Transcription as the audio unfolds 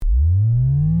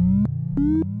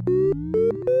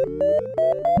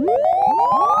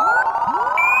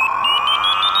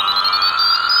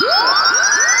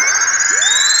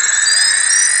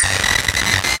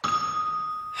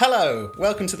Hello,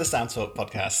 welcome to the Sound Talk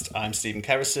podcast. I'm Stephen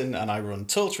Kerrison and I run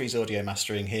Tall Trees Audio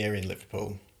Mastering here in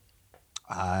Liverpool.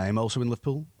 I'm also in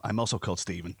Liverpool. I'm also called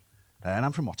Stephen and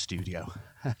I'm from What Studio?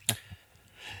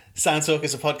 Sound Talk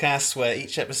is a podcast where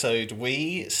each episode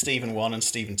we, Stephen 1 and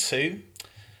Stephen 2,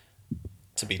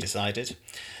 to be decided,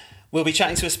 we'll be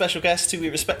chatting to a special guest who we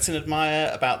respect and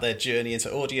admire about their journey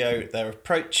into audio, their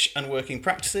approach and working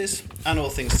practices, and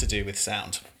all things to do with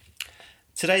sound.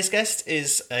 Today's guest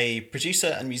is a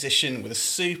producer and musician with a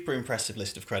super impressive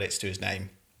list of credits to his name.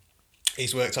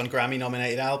 He's worked on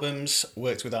Grammy-nominated albums,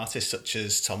 worked with artists such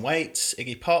as Tom Waits,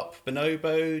 Iggy Pop,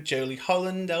 Bonobo, Jolie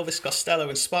Holland, Elvis Costello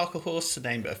and Sparklehorse, to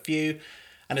name but a few,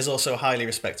 and is also a highly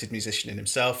respected musician in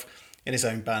himself in his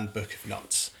own band Book of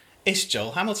Knots. It's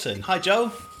Joel Hamilton. Hi,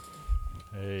 Joel.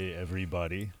 Hey,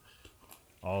 everybody.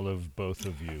 Both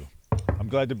of you. I'm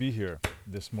glad to be here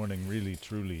this morning, really,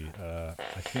 truly. I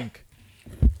think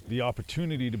the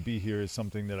opportunity to be here is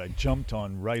something that I jumped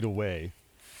on right away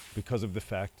because of the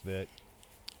fact that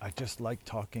I just like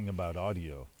talking about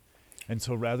audio. And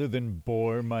so rather than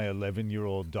bore my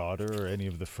 11-year-old daughter or any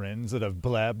of the friends that I've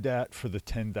blabbed at for the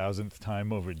 10,000th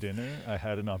time over dinner, I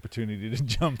had an opportunity to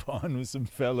jump on with some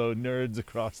fellow nerds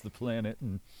across the planet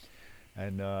and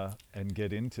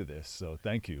get into this. So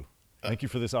thank you. Thank you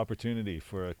for this opportunity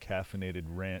for a caffeinated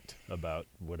rant about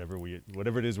whatever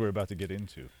it is we're about to get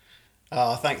into.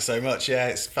 Oh, thanks so much. Yeah,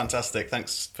 it's fantastic.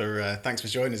 Thanks for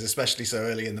joining us, especially so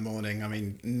early in the morning. I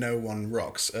mean, no one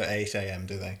rocks at 8 a.m.,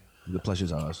 do they? The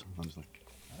pleasure's ours, honestly.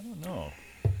 I don't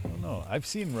know. I've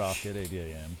seen rock at 8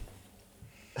 a.m.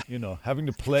 You know, having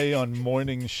to play on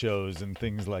morning shows and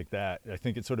things like that, I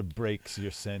think it sort of breaks your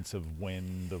sense of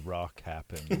when the rock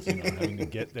happens. You know, having to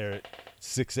get there at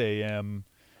 6 a.m.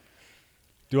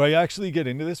 Do I actually get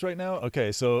into this right now?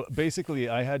 Okay, so basically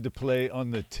I had to play on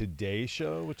the Today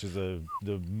Show, which is the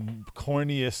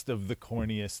corniest of the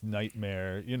corniest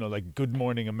nightmare, you know, like Good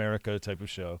Morning America type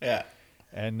of show. Yeah.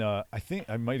 And I think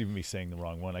I might even be saying the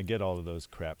wrong one. I get all of those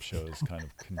crap shows kind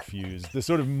of confused. The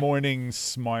sort of morning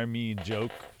smarmy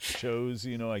joke shows,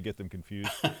 you know, I get them confused.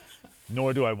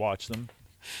 Nor do I watch them.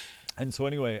 And so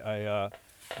anyway, I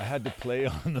had to play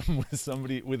on them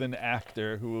with an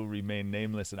actor who will remain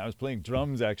nameless, and I was playing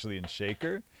drums actually in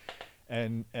Shaker,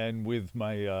 and with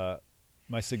my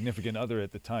my significant other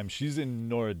at the time. She's in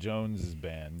Norah Jones's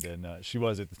band, and she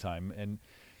was at the time, and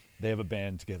they have a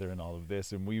band together and all of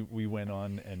this, and we went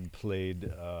on and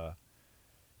played.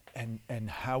 And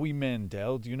Howie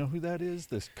Mandel, do you know who that is?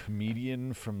 This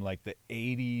comedian from like the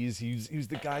 80s. He was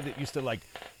the guy that used to like,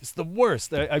 it's the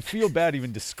worst. I feel bad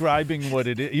even describing what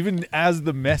it is. Even as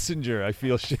the messenger, I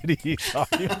feel shitty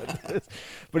talking about this.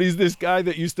 But he's this guy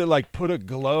that used to like put a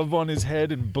glove on his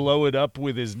head and blow it up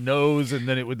with his nose and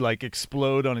then it would like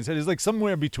explode on his head. It's like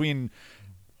somewhere between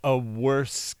a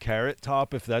worse Carrot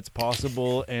Top, if that's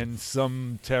possible, and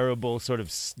some terrible sort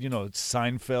of, you know,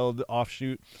 Seinfeld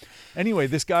offshoot. Anyway,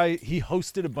 this guy, he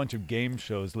hosted a bunch of game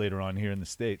shows later on here in the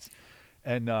States.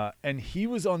 And he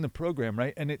was on the program,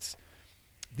 right? And it's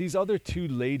these other two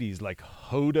ladies, like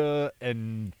Hoda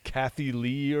and Kathy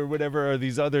Lee or whatever, are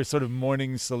these other sort of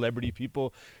morning celebrity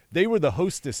people. They were the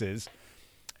hostesses.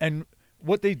 And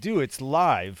what they do, it's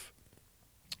live.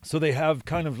 So they have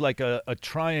kind of like a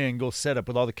triangle setup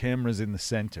with all the cameras in the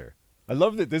center. I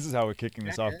love that this is how we're kicking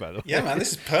this off, by the way. Yeah, man,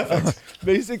 this is perfect.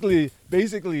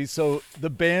 Basically, so the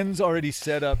band's already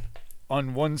set up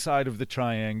on one side of the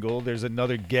triangle. There's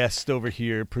another guest over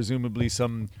here, presumably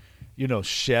some, you know,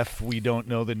 chef we don't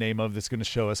know the name of that's going to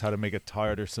show us how to make a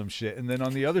tart or some shit. And then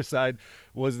on the other side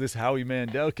was this Howie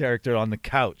Mandel character on the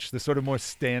couch, the sort of more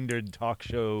standard talk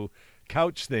show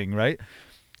couch thing, right?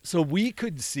 So we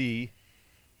could see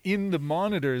in the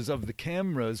monitors of the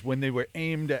cameras when they were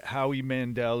aimed at Howie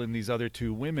Mandel and these other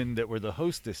two women that were the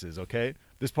hostesses, okay?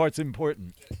 This part's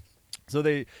important. So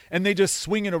they just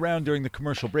swing it around during the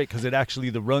commercial break because the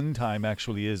runtime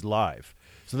actually is live.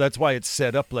 So that's why it's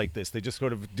set up like this. They just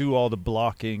sort of do all the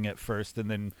blocking at first and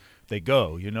then they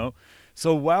go, you know?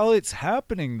 So while it's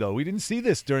happening, though, we didn't see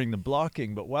this during the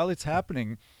blocking, but while it's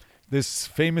happening, this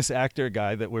famous actor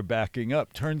guy that we're backing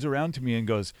up turns around to me and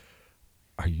goes,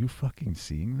 "Are you fucking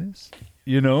seeing this?"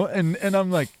 You know? And I'm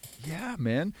like, yeah,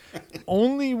 man.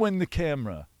 Only when the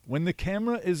camera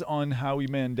is on Howie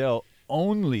Mandel,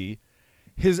 only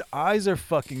his eyes are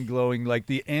fucking glowing like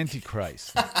the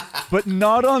Antichrist. But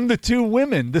not on the two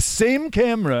women. The same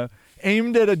camera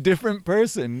aimed at a different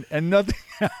person and nothing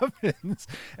happens.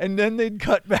 And then they'd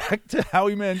cut back to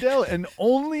Howie Mandel, and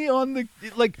only on the,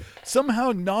 like,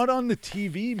 somehow not on the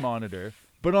TV monitor,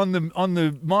 but on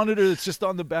the monitor that's just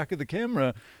on the back of the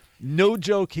camera. No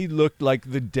joke, he looked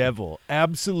like the devil,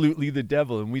 absolutely the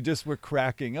devil. And we just were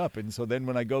cracking up. And so then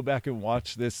when I go back and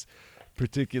watch this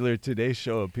particular Today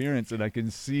Show appearance, and I can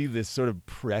see this sort of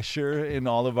pressure in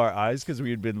all of our eyes because we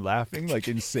had been laughing like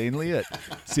insanely at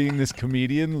seeing this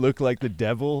comedian look like the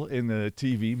devil in the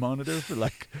TV monitor for,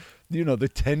 like, you know, the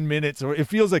 10 minutes, or it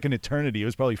feels like an eternity. It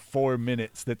was probably 4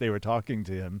 minutes that they were talking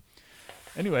to him.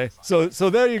 Anyway, so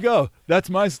there you go. That's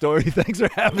my story. Thanks for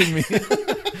having me.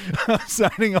 I'm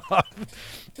signing off.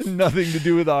 Nothing to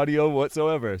do with audio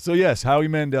whatsoever. So yes, Howie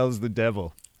Mandel's the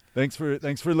devil. Thanks for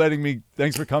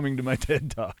coming to my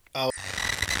TED Talk.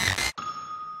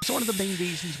 So one of the main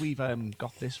reasons we've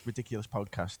got this ridiculous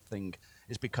podcast thing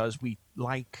is because we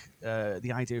like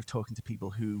the idea of talking to people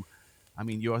who, I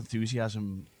mean, your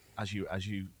enthusiasm, as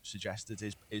you suggested,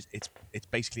 is it's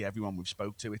basically everyone we've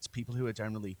spoke to. It's people who are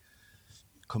generally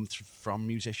come from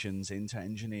musicians into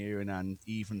engineering, and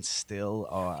even still,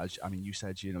 or as, I mean, you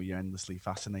said, you know, you're endlessly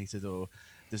fascinated, or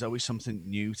there's always something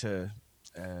new to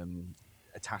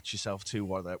attach yourself to,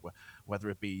 whether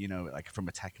it be, you know, like from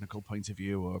a technical point of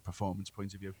view or a performance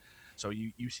point of view. So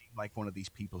you seem like one of these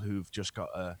people who've just got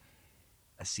a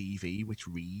CV which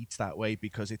reads that way,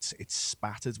 because it's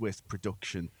spattered with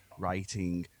production,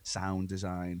 writing, sound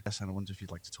design. And I wonder if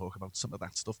you'd like to talk about some of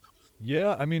that stuff.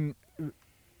 Yeah, I mean,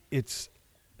 it's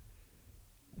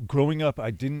growing up,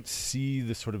 I didn't see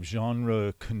the sort of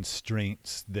genre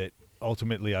constraints that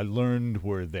ultimately I learned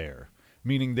were there.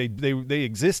 Meaning they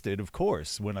existed, of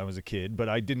course, when I was a kid, but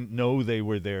I didn't know they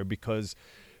were there because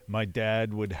my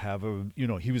dad would have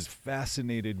he was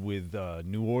fascinated with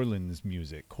New Orleans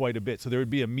music quite a bit. So there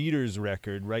would be a Meters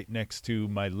record right next to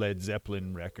my Led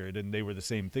Zeppelin record, and they were the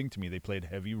same thing to me. They played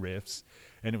heavy riffs,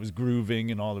 and it was grooving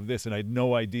and all of this, and I had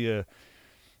no idea,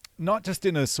 not just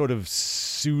in a sort of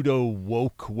pseudo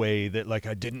woke way that, like,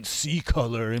 I didn't see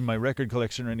color in my record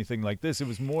collection or anything like this. It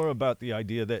was more about the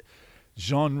idea that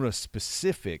genre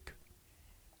specific,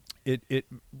 it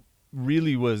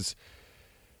really was,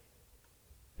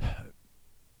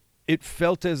 it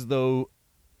felt as though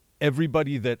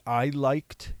everybody that I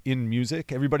liked in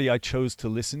music, everybody I chose to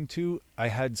listen to, I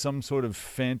had some sort of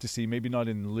fantasy, maybe not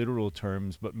in literal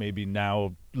terms, but maybe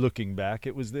now looking back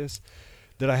it was this,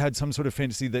 that I had some sort of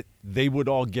fantasy that they would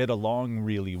all get along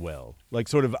really well. Like,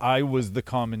 sort of, I was the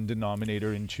common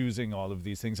denominator in choosing all of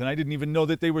these things, and I didn't even know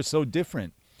that they were so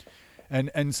different.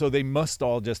 And so they must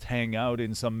all just hang out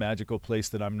in some magical place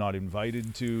that I'm not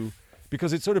invited to,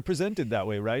 because it's sort of presented that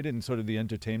way, right? In sort of the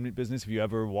entertainment business, if you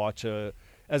ever watch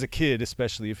as a kid,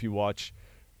 especially if you watch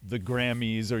the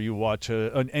Grammys or you watch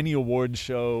any award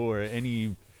show or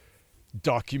any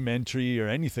documentary or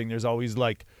anything, there's always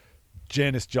like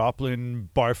Janis Joplin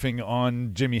barfing on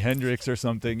Jimi Hendrix or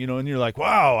something, you know, and you're like,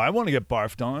 wow, I want to get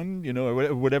barfed on, you know,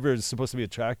 or whatever is supposed to be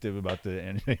attractive about the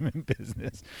entertainment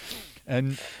business.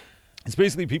 And it's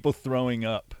basically people throwing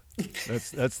up.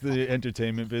 That's the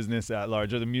entertainment business at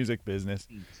large, or the music business,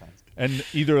 and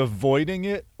either avoiding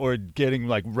it or getting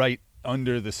like right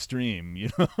under the stream,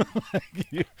 you know,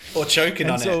 or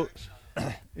choking on it.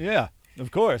 Yeah,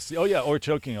 of course. Oh yeah, or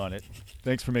choking on it.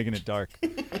 Thanks for making it dark.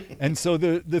 And so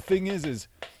the thing is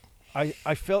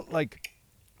I felt like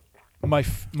my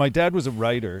dad is a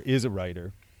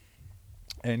writer,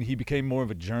 and he became more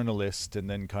of a journalist, and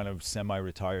then kind of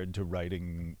semi-retired to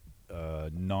writing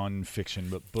non-fiction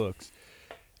but books.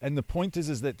 And the point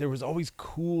is that there was always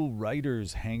cool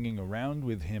writers hanging around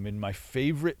with him, and my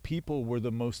favorite people were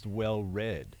the most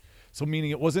well-read. So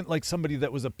meaning it wasn't like somebody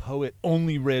that was a poet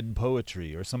only read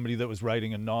poetry, or somebody that was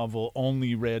writing a novel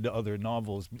only read other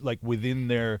novels, like within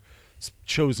their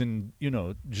chosen, you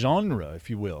know, genre, if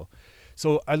you will.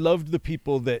 So I loved the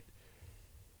people that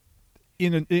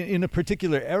in a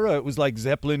particular era, it was like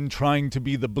Zeppelin trying to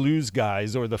be the blues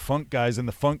guys, or the funk guys, and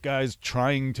the funk guys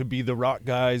trying to be the rock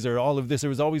guys, or all of this. There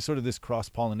was always sort of this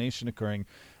cross-pollination occurring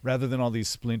rather than all these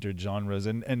splintered genres.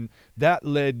 And that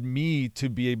led me to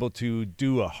be able to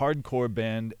do a hardcore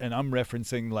band, and I'm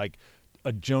referencing like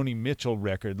a Joni Mitchell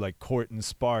record like Court and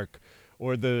Spark,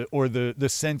 or the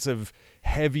sense of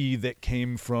heavy that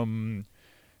came from,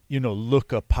 you know,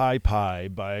 Look a Pie Pie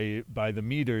by the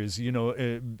Meters, you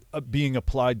know, being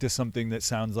applied to something that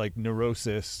sounds like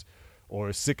Neurosis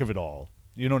or Sick of It All.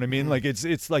 You know what I mean? Like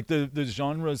it's like the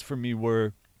genres for me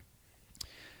were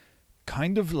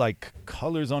kind of like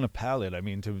colors on a palette. I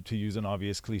mean, to use an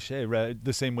obvious cliche, right?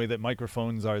 The same way that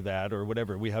microphones are that, or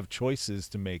whatever. We have choices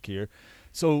to make here.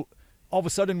 So all of a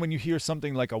sudden when you hear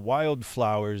something like a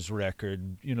Wildflowers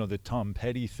record, you know, the Tom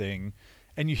Petty thing,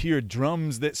 and you hear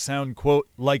drums that sound, quote,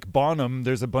 like Bonham,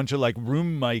 there's a bunch of like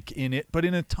room mic in it, but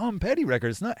in a Tom Petty record,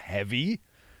 it's not heavy.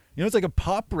 You know, it's like a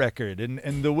pop record,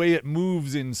 and the way it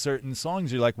moves in certain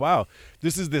songs, you're like, wow,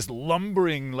 this is this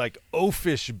lumbering, like,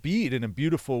 oafish beat in a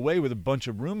beautiful way with a bunch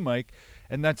of room mic,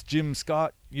 and that's Jim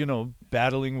Scott, you know,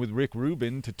 battling with Rick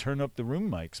Rubin to turn up the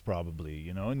room mics probably,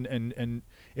 you know, and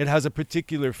it has a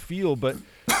particular feel, but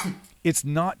it's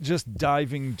not just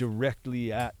diving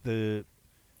directly at the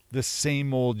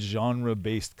same old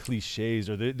genre-based cliches,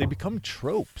 or they become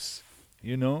tropes,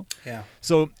 you know? Yeah.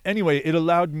 So anyway, it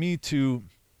allowed me to...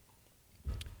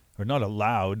 or not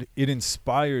allowed, it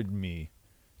inspired me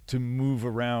to move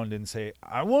around and say,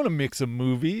 I want to mix a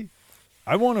movie.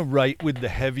 I want to write with the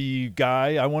heavy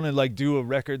guy. I want to like do a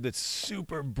record that's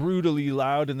super brutally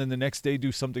loud and then the next day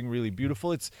do something really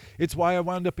beautiful. It's why I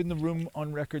wound up in the room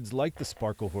on records like the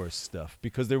Sparkle Horse stuff,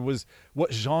 because there was,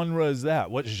 what genre is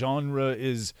that? What genre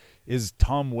is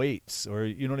Tom Waits? Or,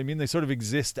 you know what I mean? They sort of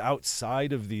exist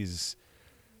outside of these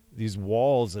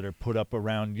walls that are put up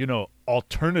around, you know,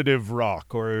 alternative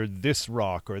rock or this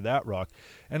rock or that rock.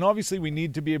 And obviously we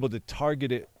need to be able to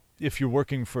target it if you're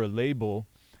working for a label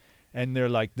and they're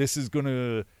like, this is going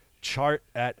to chart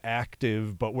at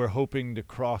active, but we're hoping to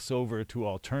cross over to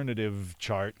alternative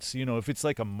charts. You know, if it's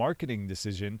like a marketing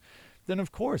decision, then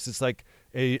of course it's like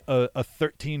a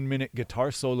 13-minute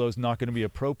guitar solo is not going to be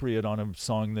appropriate on a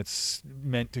song that's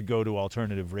meant to go to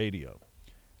alternative radio.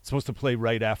 It's supposed to play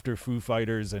right after Foo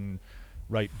Fighters and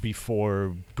right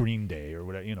before Green Day or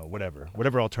whatever, you know,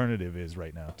 whatever alternative is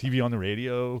right now. TV on the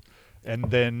radio,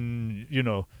 and then, you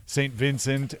know, St.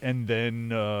 Vincent, and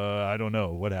then I don't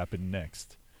know what happened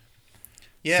next.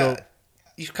 Yeah, so,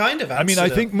 you've kind of answered. I mean,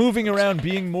 I think moving around,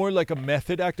 being more like a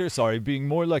method actor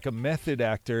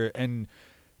and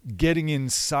getting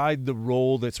inside the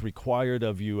role that's required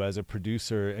of you as a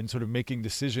producer and sort of making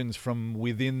decisions from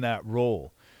within that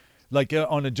role. Like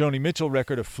on a Joni Mitchell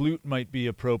record, a flute might be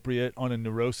appropriate. On a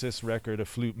Neurosis record, a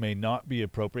flute may not be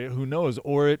appropriate. Who knows?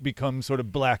 Or it becomes sort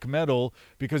of black metal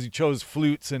because you chose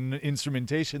flutes and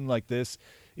instrumentation like this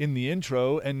in the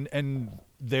intro, and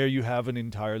there you have an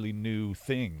entirely new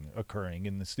thing occurring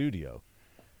in the studio,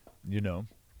 you know?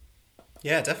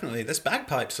 Yeah, definitely. There's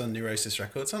bagpipes on Neurosis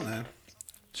records, aren't there?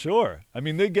 Sure. I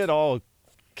mean, they get all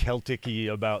Celtic-y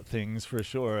about things for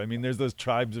sure. I mean, there's those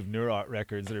Tribes of Neurot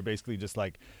records that are basically just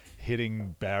like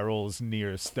hitting barrels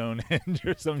near Stonehenge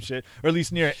or some shit, or at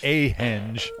least near a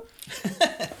henge.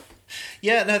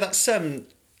 Yeah, no, that's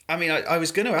I mean, I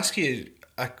was going to ask you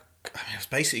I was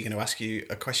basically going to ask you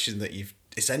a question that you've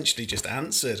essentially just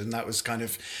answered, and that was kind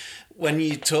of when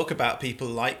you talk about people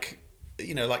like,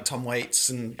 you know, like Tom Waits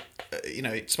and you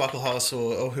know, Sparkle Horse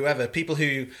or whoever, people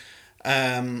who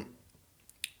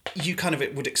you kind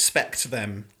of would expect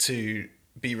them to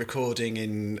be recording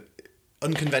in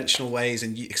unconventional ways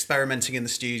and experimenting in the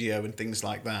studio and things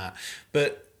like that.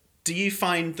 But do you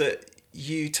find that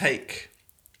you take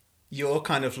your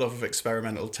kind of love of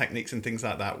experimental techniques and things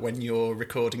like that when you're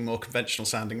recording more conventional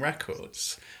sounding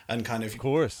records and kind of... Of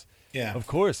course. Yeah. Of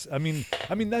course. I mean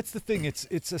that's the thing.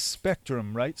 It's a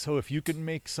spectrum, right? So if you can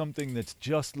make something that's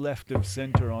just left of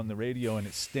center on the radio and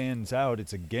it stands out,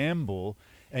 it's a gamble,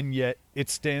 and yet it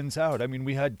stands out. I mean,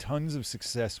 we had tons of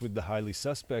success with the Highly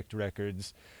Suspect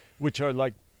records, which are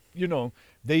like, you know,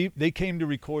 they came to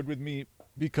record with me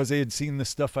because they had seen the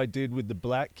stuff I did with the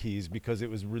Black Keys, because it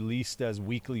was released as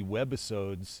weekly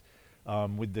webisodes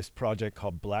with this project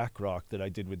called Black Rock that I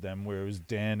did with them, where it was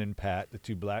Dan and Pat, the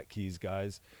two Black Keys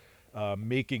guys,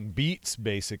 making beats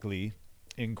basically,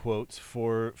 in quotes,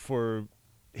 for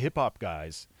hip-hop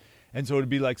guys. And so it'd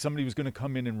be like somebody was going to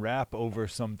come in and rap over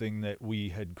something that we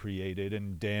had created,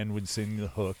 and Dan would sing the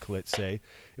hook, let's say.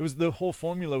 It was, the whole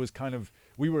formula was kind of,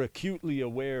 we were acutely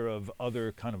aware of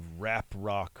other kind of rap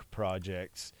rock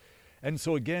projects. And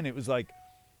so again, it was like,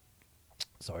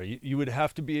 you would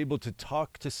have to be able to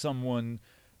talk to someone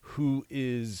who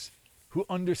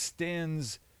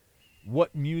understands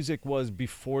what music was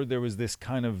before there was this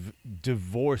kind of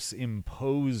divorce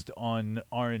imposed on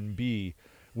R&B,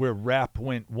 where rap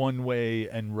went one way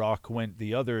and rock went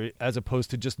the other, as opposed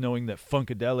to just knowing that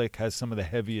Funkadelic has some of the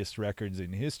heaviest records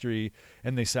in history,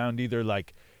 and they sound either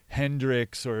like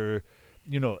Hendrix or,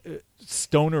 you know,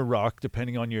 stoner rock,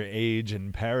 depending on your age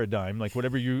and paradigm. Like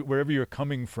wherever you're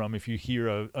coming from, if you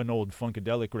hear an old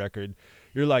Funkadelic record,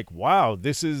 you're like, wow,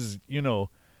 this is, you know,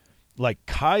 like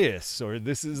Caius, or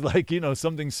this is like, you know,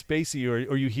 something spacey,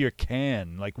 or you hear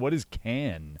Can. Like, what is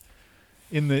Can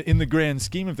in the grand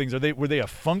scheme of things? Were they a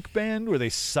funk band? Were they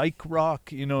psych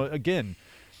rock? You know, again,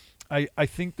 I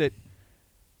think that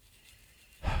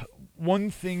one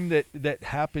thing that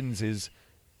happens is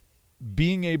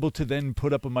being able to then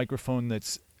put up a microphone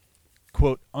that's,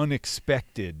 quote,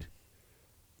 unexpected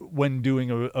when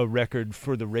doing a record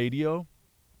for the radio.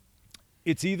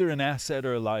 It's either an asset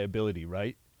or a liability,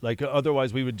 right? Like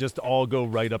otherwise we would just all go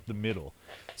right up the middle.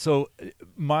 So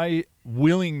my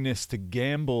willingness to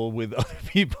gamble with other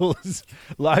people's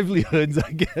livelihoods,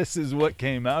 I guess, is what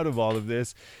came out of all of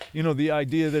this. You know, the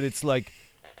idea that it's like,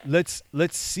 let's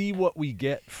see what we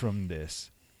get from this.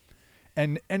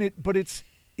 But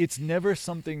it's never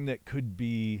something that could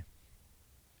be,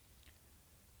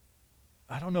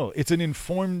 I don't know. It's an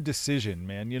informed decision,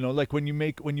 man. You know, like when you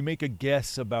make a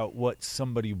guess about what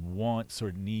somebody wants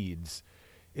or needs,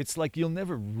 it's like you'll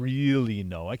never really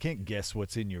know. I can't guess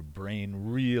what's in your brain,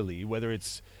 really, whether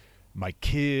it's my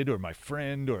kid or my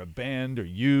friend or a band or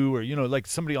you or, you know, like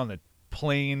somebody on the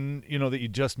plane, you know, that you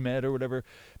just met or whatever.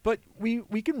 But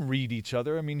we can read each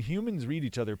other. I mean, humans read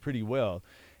each other pretty well.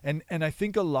 And I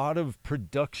think a lot of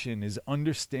production is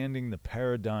understanding the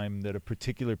paradigm that a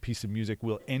particular piece of music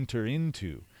will enter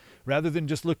into. Rather than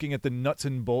just looking at the nuts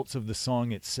and bolts of the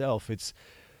song itself,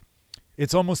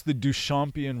 it's almost the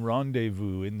Duchampian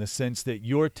rendezvous in the sense that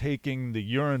you're taking the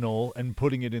urinal and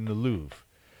putting it in the Louvre.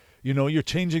 You know, you're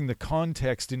changing the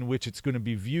context in which it's going to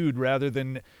be viewed rather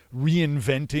than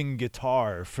reinventing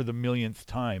guitar for the millionth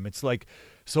time. It's like,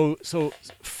 so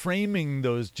framing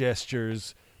those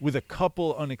gestures with a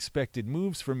couple unexpected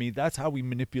moves, for me, that's how we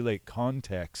manipulate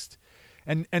context.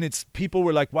 And it's, people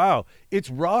were like, wow,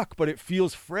 it's rock, but it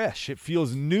feels fresh. It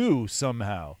feels new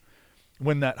somehow.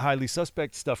 When that Highly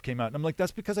Suspect stuff came out. And I'm like,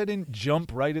 that's because I didn't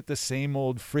jump right at the same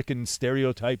old frickin'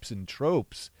 stereotypes and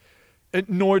tropes.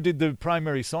 Nor did the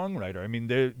primary songwriter. I mean,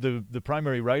 the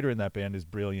primary writer in that band is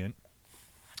brilliant.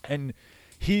 And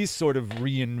he's sort of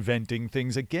reinventing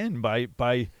things again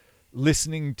by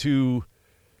listening to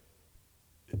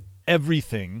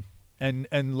everything and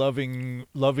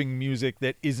loving music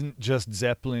that isn't just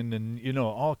Zeppelin and, you know,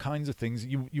 all kinds of things.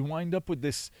 You wind up with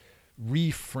this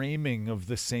reframing of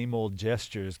the same old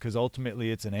gestures, because ultimately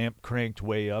it's an amp cranked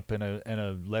way up and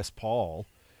a Les Paul,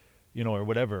 you know, or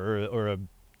whatever, or a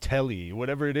Telly,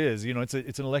 whatever it is, you know, it's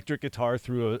an electric guitar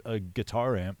through a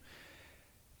guitar amp,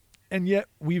 and yet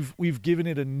we've given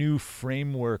it a new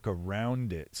framework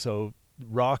around it. So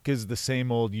rock is the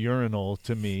same old urinal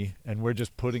to me, and we're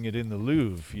just putting it in the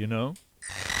Louvre, you know.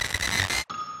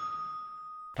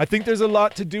 I think there's a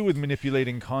lot to do with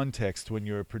manipulating context when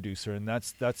you're a producer, and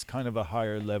that's kind of a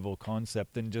higher level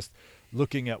concept than just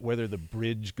looking at whether the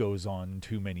bridge goes on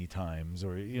too many times,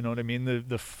 or, you know what I mean?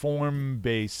 The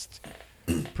form-based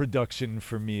production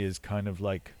for me is kind of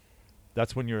like,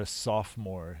 that's when you're a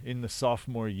sophomore, in the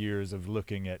sophomore years of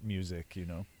looking at music, you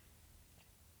know.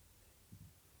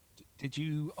 Did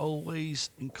you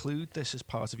always include this as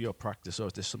part of your practice, or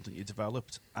is this something you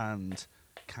developed? And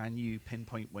can you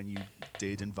pinpoint when you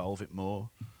did involve it more?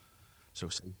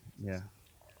 Yeah.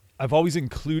 I've always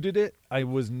included it. I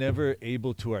was never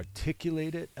able to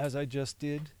articulate it as I just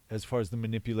did, as far as the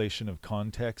manipulation of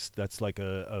context. That's like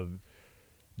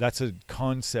that's a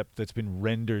concept that's been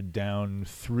rendered down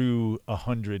through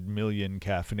 100 million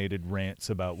caffeinated rants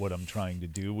about what I'm trying to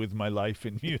do with my life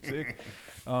in music.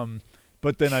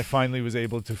 But then I finally was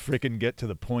able to frickin' get to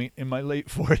the point in my late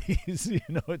 40s. You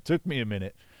know, it took me a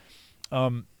minute.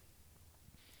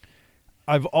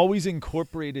 I've always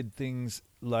incorporated things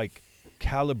like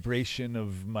calibration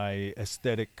of my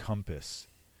aesthetic compass.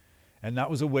 And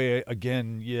that was a way,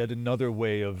 again, yet another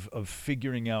way of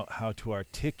figuring out how to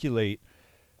articulate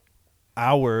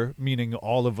meaning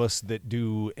all of us that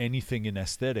do anything in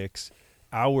aesthetics,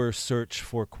 our search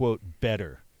for, quote,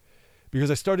 better.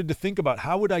 Because I started to think about,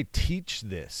 how would I teach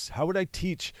this? How would I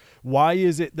teach, why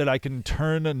is it that I can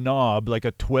turn a knob, like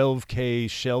a 12K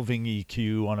shelving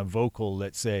EQ on a vocal,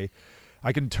 let's say,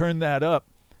 I can turn that up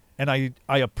and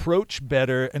I approach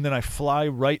better, and then I fly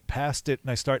right past it and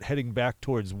I start heading back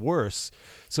towards worse.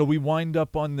 So we wind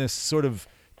up on this sort of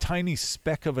tiny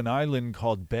speck of an island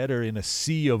called better in a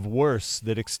sea of worse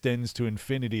that extends to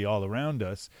infinity all around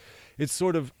us. It's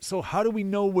sort of, so how do we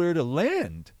know where to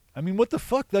land? I mean, what the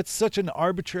fuck? That's such an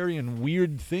arbitrary and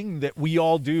weird thing that we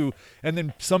all do. And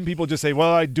then some people just say,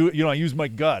 well, I do it, you know, I use my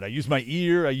gut, I use my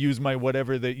ear, I use my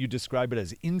whatever, that you describe it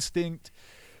as instinct.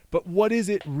 But what is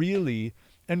it really?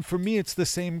 And for me, it's the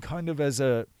same kind of as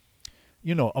a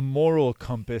moral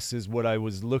compass is what I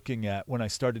was looking at when I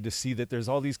started to see that there's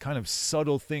all these kind of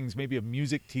subtle things. Maybe a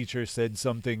music teacher said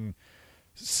something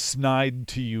snide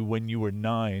to you when you were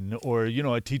 9, or, you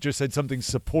know, a teacher said something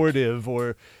supportive,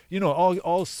 or, you know,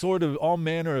 all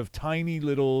manner of tiny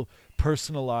little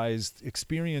personalized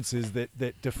experiences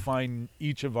that define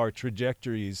each of our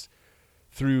trajectories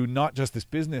through not just this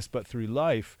business, but through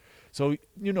life. So,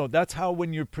 that's how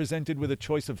when you're presented with a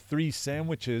choice of 3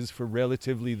 sandwiches for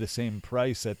relatively the same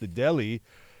price at the deli,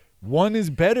 one is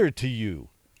better to you.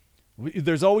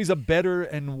 There's always a better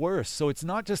and worse. So it's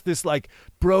not just this like,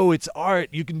 bro, it's art,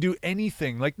 you can do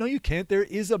anything. Like, no, you can't. There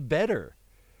is a better.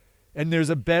 And there's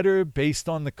a better based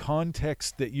on the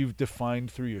context that you've defined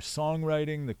through your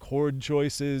songwriting, the chord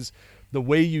choices, the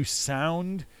way you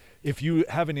sound. If you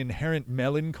have an inherent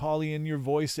melancholy in your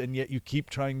voice and yet you keep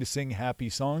trying to sing happy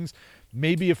songs,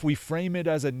 maybe if we frame it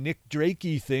as a Nick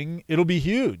Drake-y thing, it'll be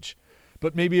huge.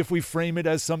 But maybe if we frame it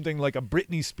as something like a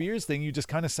Britney Spears thing, you just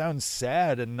kind of sound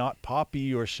sad and not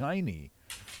poppy or shiny,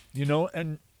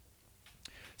 And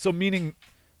so meaning,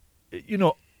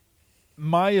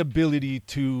 my ability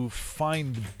to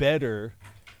find better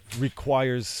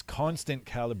requires constant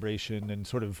calibration and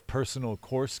sort of personal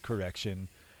course correction.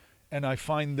 And I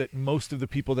find that most of the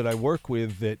people that I work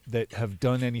with that have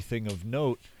done anything of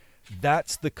note,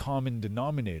 that's the common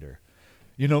denominator,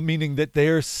 meaning that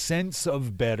their sense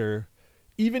of better,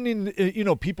 even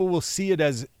in, people will see it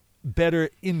as better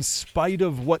in spite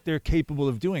of what they're capable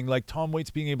of doing. Like Tom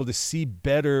Waits being able to see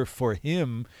better for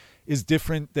him is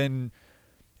different than,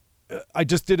 I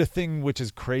just did a thing which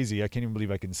is crazy. I can't even believe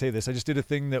I can say this. I just did a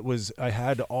thing that was, I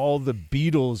had all the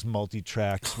Beatles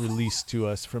multi-tracks released to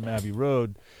us from Abbey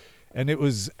Road. And it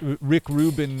was Rick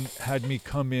Rubin had me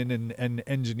come in and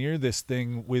engineer this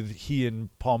thing with he and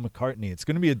Paul McCartney. It's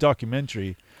going to be a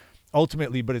documentary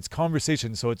ultimately, but it's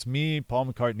conversation. So it's me, Paul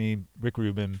McCartney, Rick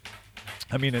Rubin.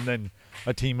 And then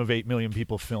a team of 8 million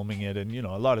people filming it and,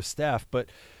 a lot of staff. But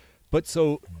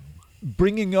so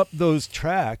bringing up those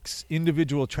tracks,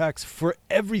 individual tracks for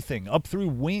everything up through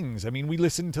Wings. We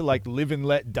listened to like Live and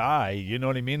Let Die, you know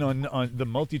what I mean? On the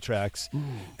multi-tracks.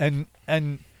 And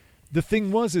the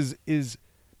thing is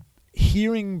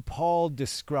hearing Paul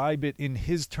describe it in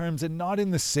his terms and not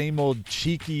in the same old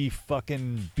cheeky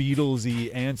fucking Beatles-y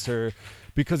answer,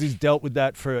 because he's dealt with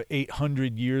that for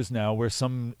 800 years now, where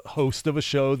some host of a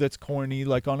show that's corny,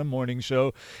 like on a morning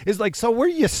show, is like, so were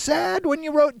you sad when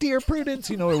you wrote Dear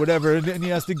Prudence, or whatever, and he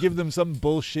has to give them some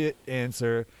bullshit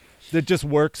answer that just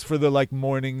works for the like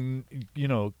morning,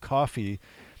 coffee.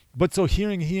 But so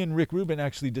hearing he and Rick Rubin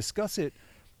actually discuss it,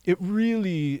 it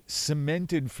really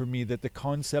cemented for me that the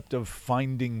concept of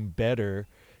finding better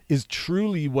is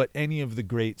truly what any of the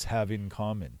greats have in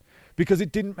common. Because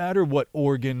it didn't matter what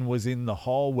organ was in the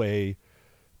hallway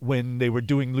when they were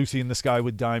doing Lucy in the Sky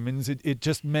with Diamonds. It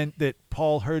just meant that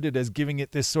Paul heard it as giving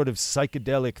it this sort of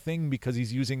psychedelic thing because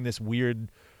he's using this weird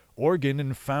organ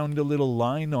and found a little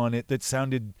line on it that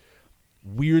sounded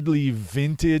weirdly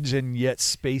vintage and yet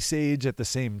space age at the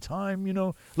same time,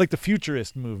 like the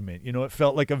futurist movement. It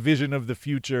felt like a vision of the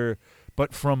future,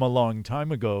 but from a long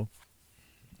time ago.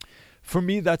 For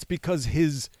me, that's because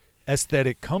his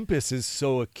aesthetic compass is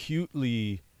so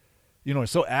acutely,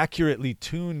 so accurately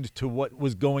tuned to what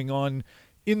was going on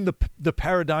in the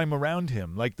paradigm around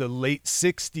him, like the late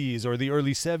 60s or the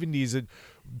early 70s, and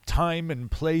time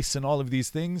and place and all of these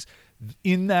things.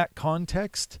 In that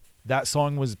context, that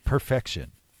song was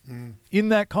perfection. In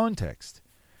that context.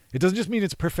 It doesn't just mean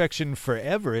it's perfection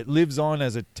forever. It lives on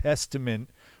as a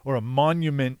testament or a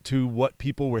monument to what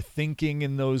people were thinking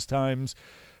in those times,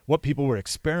 what people were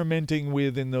experimenting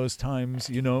with in those times,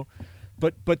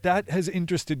 But that has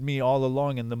interested me all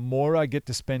along, and the more I get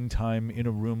to spend time in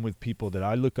a room with people that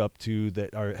I look up to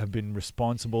that have been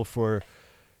responsible for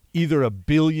either 1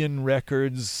 billion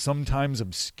records, sometimes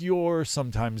obscure,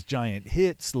 sometimes giant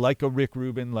hits, like a Rick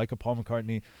Rubin, like a Paul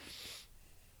McCartney,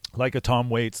 like a Tom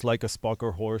Waits, like a Spock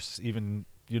Horse, even,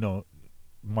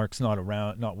 Mark's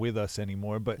not with us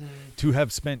anymore, but to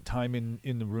have spent time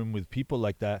in the room with people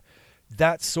like that,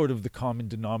 that's sort of the common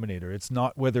denominator. It's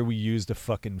not whether we used a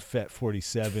fucking FET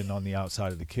 47 on the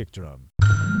outside of the kick drum.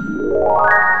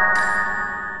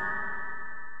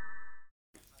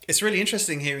 It's really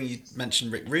interesting hearing you mention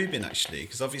Rick Rubin, actually,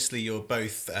 because obviously you're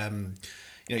both,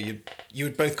 you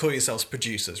would both call yourselves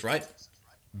producers, right?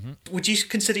 Mm-hmm. Would you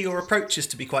consider your approaches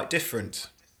to be quite different?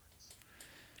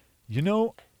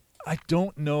 I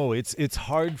don't know. It's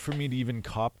hard for me to even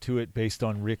cop to it based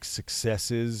on Rick's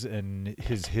successes and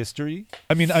his history.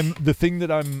 I'm the thing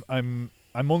that I'm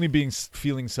only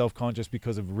feeling self-conscious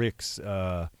because of Rick's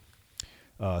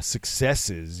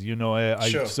successes.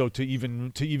 Sure. So to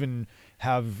even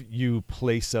have you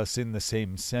place us in the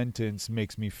same sentence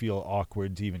makes me feel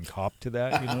awkward to even cop to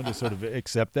that, to sort of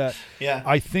accept that. Yeah.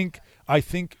 I think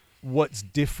what's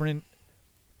different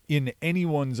in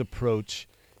anyone's approach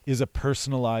is a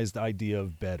personalized idea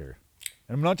of better.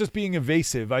 And I'm not just being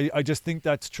evasive. I just think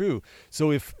that's true. So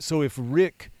if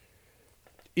Rick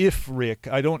if Rick,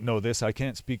 I don't know this, I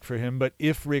can't speak for him, but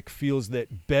if Rick feels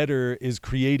that better is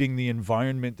creating the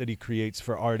environment that he creates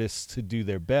for artists to do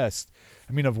their best.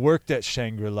 I mean, I've worked at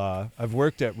Shangri-La, I've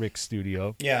worked at Rick's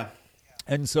studio. Yeah.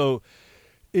 And so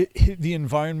the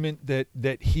environment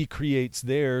that he creates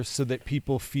there so that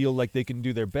people feel like they can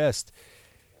do their best,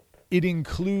 it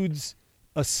includes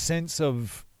a sense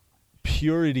of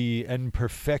purity and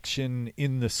perfection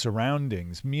in the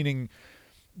surroundings, meaning,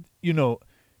 you know,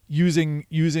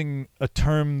 using a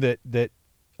term that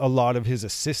a lot of his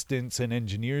assistants and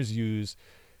engineers use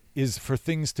is for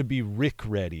things to be Rick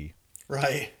ready.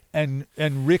 Right. And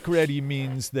Rick ready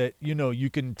means that, you know, you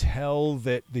can tell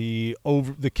that the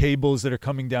cables that are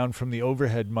coming down from the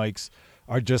overhead mics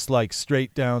are just like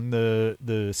straight down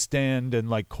the stand and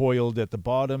like coiled at the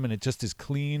bottom, and it just is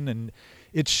clean, and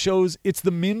it shows. It's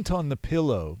the mint on the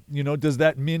pillow. You know, does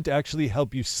that mint actually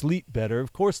help you sleep better?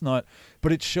 Of course not,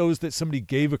 but it shows that somebody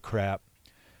gave a crap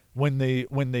when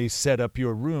they set up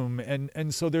your room,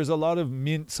 and so there's a lot of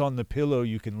mints on the pillow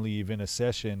you can leave in a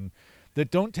session that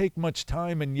don't take much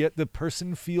time, and yet the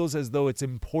person feels as though it's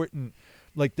important,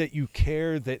 like that you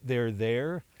care that they're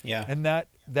there. Yeah. And that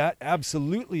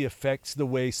absolutely affects the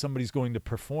way somebody's going to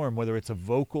perform, whether it's a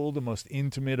vocal, the most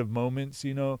intimate of moments,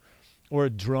 you know, or a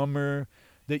drummer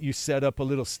that you set up a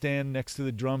little stand next to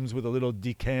the drums with a little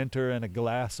decanter and a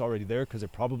glass already there because they're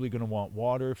probably going to want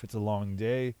water if it's a long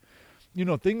day. You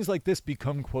know, things like this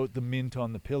become, quote, the mint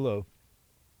on the pillow.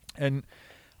 And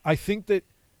I think that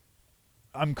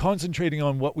I'm concentrating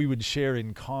on what we would share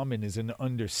in common is an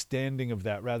understanding of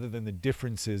that rather than the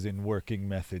differences in working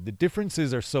method. The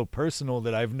differences are so personal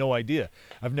that I have no idea.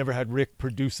 I've never had Rick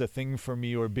produce a thing for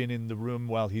me or been in the room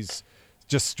while he's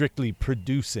just strictly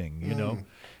producing, you know?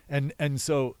 And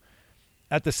so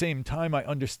at the same time, I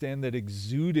understand that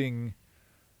exuding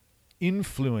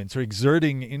influence or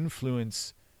exerting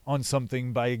influence on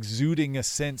something by exuding a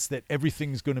sense that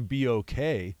everything's going to be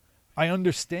okay, I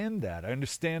understand that. I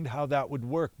understand how that would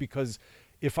work, because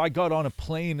if I got on a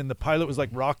plane and the pilot was like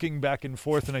rocking back and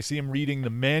forth and I see him reading the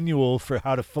manual for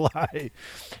how to fly,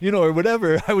 you know, or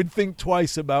whatever, I would think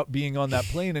twice about being on that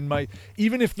plane. And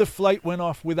even if the flight went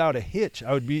off without a hitch,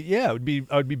 I would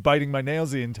be biting my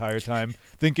nails the entire time,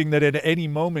 thinking that at any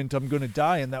moment I'm going to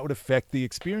die, and that would affect the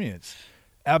experience.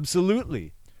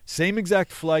 Absolutely. Same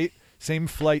exact flight, same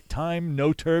flight time,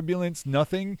 no turbulence,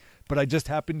 nothing. But I just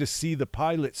happened to see the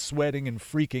pilot sweating and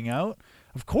freaking out.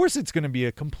 Of course it's going to be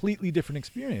a completely different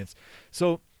experience.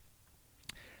 So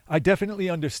I definitely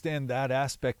understand that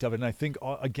aspect of it. And I think,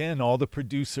 again, all the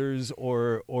producers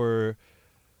or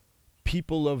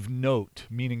people of note,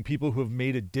 meaning people who have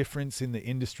made a difference in the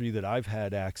industry that I've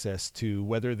had access to,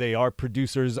 whether they are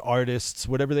producers, artists,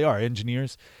 whatever they are,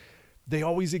 engineers, they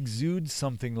always exude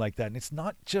something like that. And it's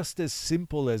not just as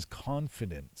simple as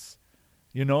confidence.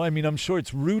 You know, I mean, I'm sure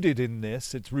it's rooted in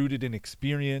this. It's rooted in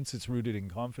experience. It's rooted in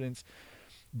confidence.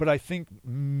 But I think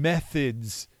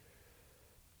methods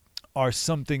are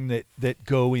something that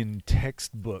go in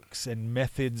textbooks, and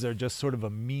methods are just sort of a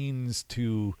means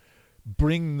to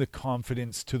bring the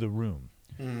confidence to the room.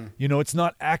 You know, it's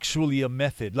not actually a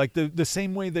method. Like the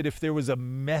same way that if there was a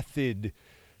method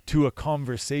to a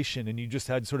conversation and you just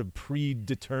had sort of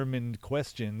predetermined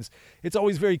questions, it's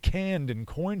always very canned and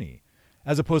corny,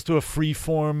 as opposed to a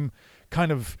free-form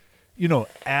kind of, you know,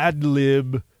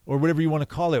 ad-lib or whatever you want to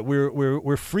call it. We're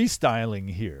freestyling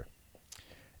here.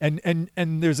 And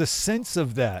there's a sense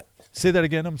of that. Say that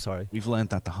again, I'm sorry. We've learned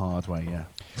that the hard way, yeah.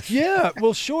 Yeah,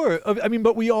 well, sure. I mean,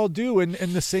 but we all do. And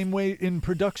the same way in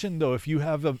production, though, if you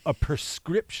have a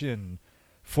prescription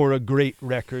for a great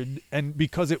record, and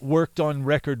because it worked on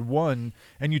record 1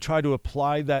 and you try to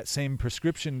apply that same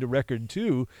prescription to record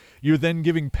 2, you're then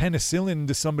giving penicillin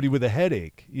to somebody with a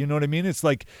headache. You know what I mean? It's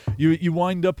like you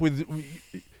wind up with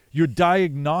your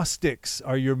diagnostics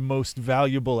are your most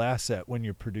valuable asset when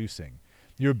you're producing.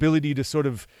 Your ability to sort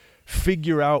of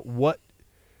figure out what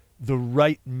the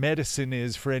right medicine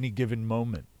is for any given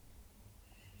moment.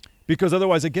 Because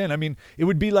otherwise, again, I mean, it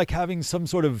would be like having some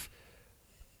sort of,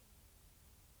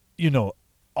 you know,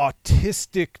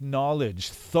 autistic knowledge,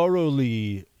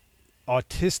 thoroughly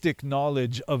autistic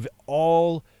knowledge of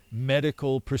all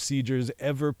medical procedures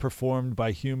ever performed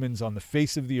by humans on the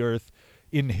face of the earth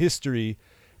in history,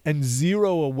 and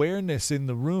zero awareness in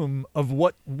the room of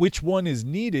which one is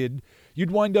needed.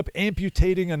 You'd wind up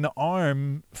amputating an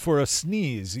arm for a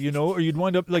sneeze, you know, or you'd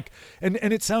wind up like, and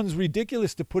it sounds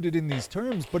ridiculous to put it in these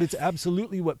terms, but it's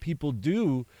absolutely what people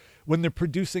do when they're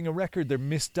producing a record. They're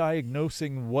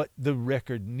misdiagnosing what the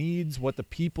record needs, what the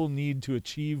people need to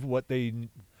achieve, what they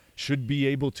should be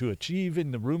able to achieve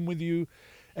in the room with you.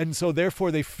 And so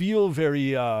therefore they feel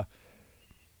very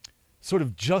sort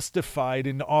of justified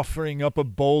in offering up a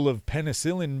bowl of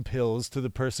penicillin pills to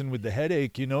the person with the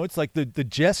headache. It's like the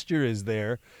gesture is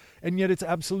there, and yet it's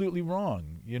absolutely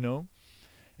wrong,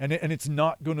 and it's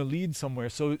not going to lead somewhere.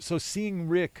 So seeing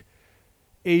Rick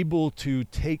able to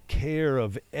take care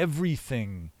of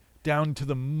everything down to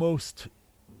the most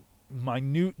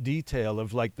minute detail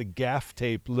of like the gaff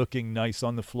tape looking nice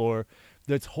on the floor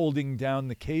that's holding down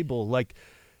the cable. Like,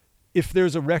 if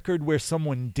there's a record where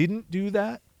someone didn't do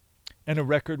that and a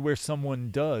record where someone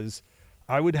does,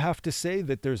 I would have to say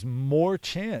that there's more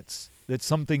chance that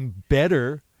something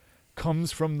better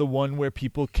comes from the one where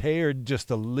people cared just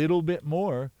a little bit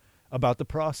more about the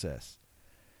process.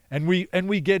 And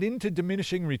we get into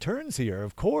diminishing returns here,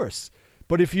 of course.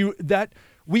 But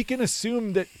we can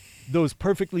assume that those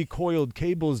perfectly coiled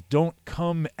cables don't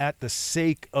come at the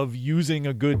sake of using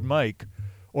a good mic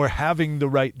or having the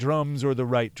right drums or the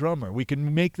right drummer. We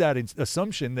can make that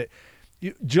assumption that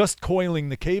just coiling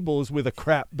the cables with a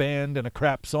crap band and a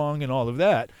crap song and all of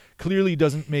that clearly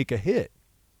doesn't make a hit.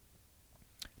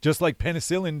 Just like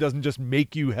penicillin doesn't just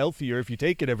make you healthier if you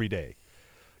take it every day.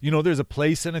 There's a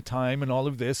place and a time and all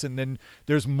of this, and then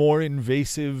there's more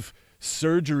invasive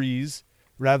surgeries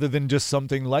rather than just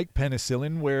something like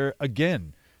penicillin where,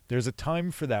 again, there's a time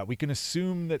for that. We can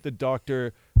assume that the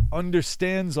doctor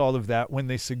understands all of that when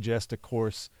they suggest a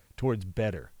course towards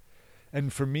better.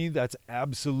 And for me, that's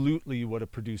absolutely what a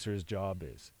producer's job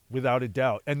is, without a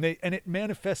doubt. And it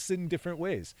manifests in different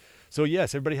ways. So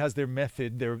yes, everybody has their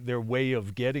method, their way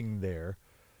of getting there,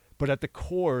 but at the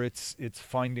core, it's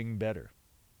finding better,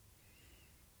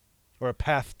 or a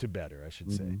path to better, I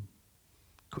should say.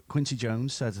 Quincy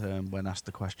Jones said when asked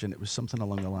the question, it was something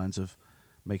along the lines of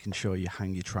making sure you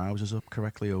hang your trousers up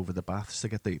correctly over the baths to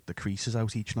get the creases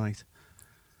out each night.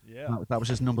 Yeah, that was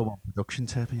his number one production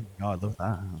tip. Oh, I love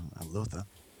that. I love that.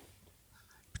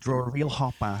 Draw a real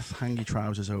hot bath, hang your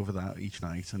trousers over that each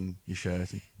night, and your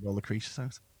shirt, and roll the creases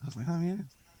out. I was like, oh yeah.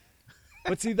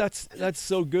 But see, that's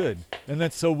so good, and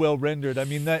that's so well rendered. I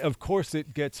mean, that of course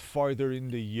it gets farther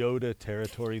into Yoda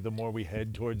territory the more we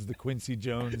head towards the Quincy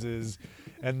Joneses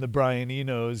and the Brian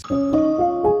Enos.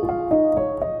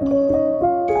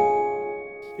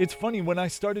 It's funny, when I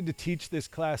started to teach this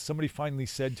class, somebody finally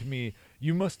said to me,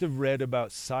 "You must have read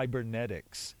about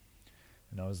cybernetics."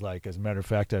 And I was like, as a matter of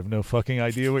fact, I have no fucking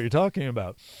idea what you're talking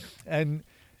about. And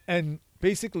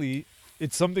basically,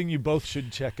 it's something you both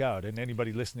should check out, and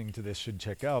anybody listening to this should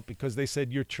check out, because they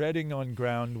said you're treading on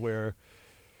ground where,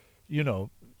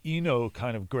 Eno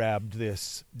kind of grabbed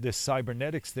this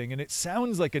cybernetics thing, and it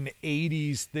sounds like an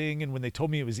 80s thing. And when they told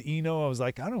me it was Eno, I was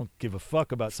like, I don't give a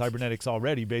fuck about cybernetics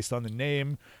already based on the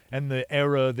name and the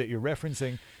era that you're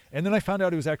referencing. And then I found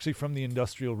out it was actually from the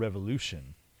Industrial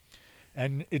Revolution.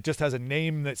 And it just has a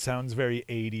name that sounds very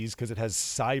 80s because it has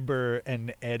cyber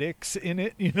and ethics in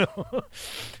it,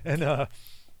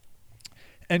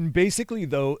 and basically,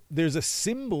 though, there's a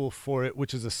symbol for it,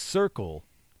 which is a circle,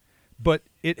 but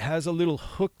it has a little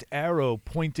hooked arrow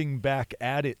pointing back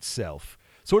at itself,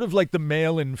 sort of like the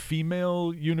male and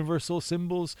female universal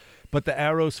symbols, but the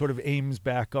arrow sort of aims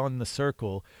back on the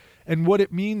circle. And what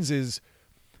it means is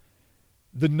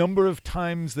the number of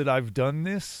times that I've done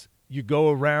this, you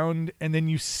go around and then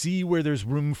you see where there's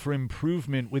room for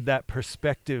improvement with that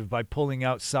perspective by pulling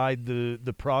outside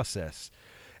the process.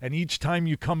 And each time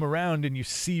you come around and you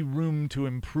see room to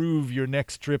improve your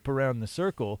next trip around the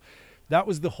circle, that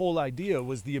was the whole idea,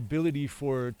 was the ability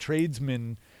for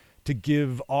tradesmen to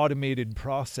give automated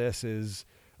processes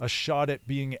a shot at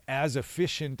being as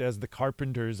efficient as the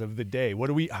carpenters of the day.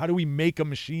 How do we make a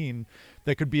machine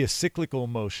that could be a cyclical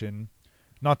motion?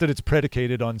 Not that it's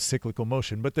predicated on cyclical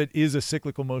motion, but that is a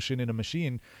cyclical motion in a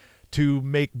machine to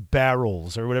make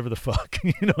barrels or whatever the fuck,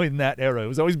 in that era. It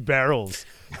was always barrels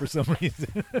for some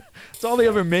reason. It's all they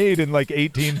ever made in like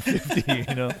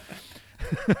 1850,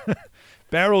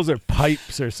 Barrels or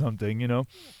pipes or something,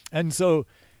 And so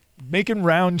making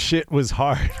round shit was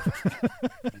hard,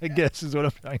 I guess is what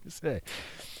I'm trying to say.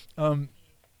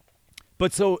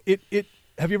 But so it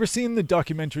have you ever seen the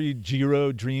documentary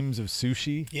Jiro Dreams of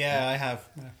Sushi? Yeah, I have.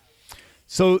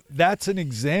 So that's an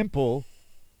example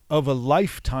of a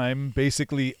lifetime,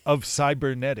 basically, of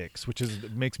cybernetics, which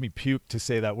makes me puke to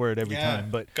say that word every time.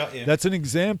 But that's an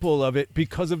example of it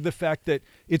because of the fact that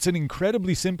it's an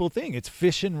incredibly simple thing. It's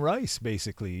fish and rice,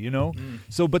 basically,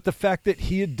 So, but the fact that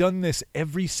he had done this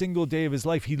every single day of his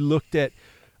life, he looked at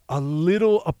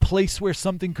a place where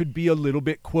something could be a little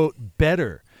bit, quote,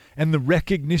 better. And the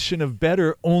recognition of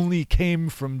better only came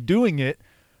from doing it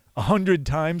 100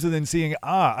 times and then seeing,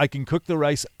 I can cook the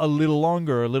rice a little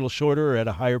longer or a little shorter or at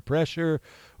a higher pressure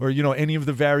or, any of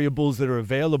the variables that are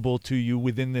available to you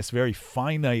within this very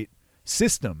finite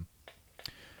system.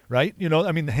 Right? You know,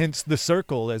 I mean, hence the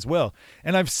circle as well.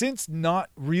 And I've since not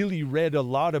really read a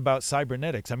lot about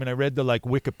cybernetics. I mean, I read the like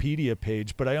Wikipedia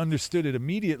page, but I understood it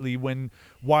immediately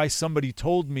why somebody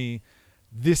told me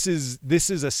this is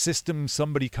a system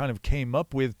somebody kind of came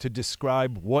up with to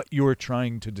describe what you're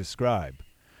trying to describe,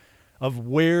 of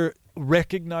where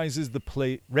recognizing the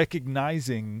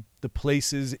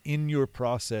places in your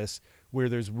process where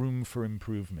there's room for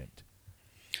improvement.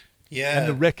 Yeah. And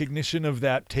the recognition of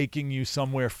that taking you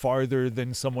somewhere farther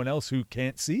than someone else who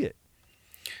can't see it.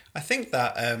 I think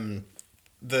that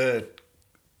the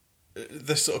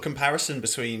sort of comparison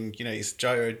between, you know,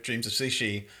 Jiro Dreams of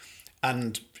Sushi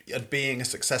and being a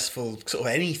successful sort of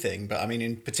anything, but I mean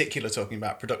in particular talking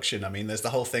about production, I mean there's the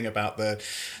whole thing about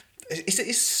is it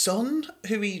his son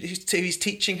who's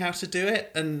teaching how to do it,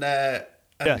 and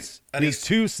yes, and he has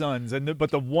two sons,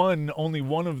 but only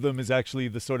one of them is actually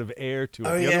the sort of heir to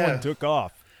it. The other one took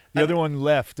off. The other one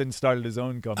left and started his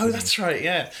own company. Oh, that's right,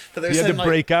 yeah. But he had to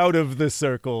break out of the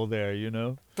circle there, you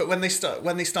know. But when they start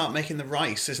making the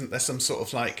rice, isn't there some sort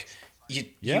of like you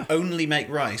only make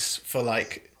rice for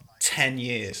like 10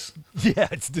 years? Yeah,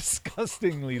 it's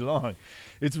disgustingly long.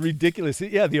 It's ridiculous.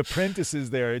 Yeah, the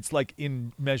apprentices there, it's like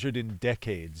measured in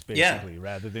decades, basically,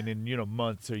 rather than in, you know,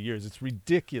 months or years. It's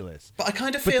ridiculous. But I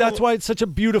kind of feel... But that's why it's such a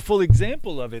beautiful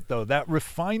example of it, though. That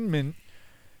refinement,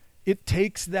 it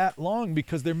takes that long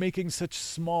because they're making such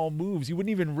small moves. You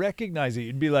wouldn't even recognize it.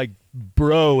 You'd be like,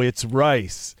 bro, it's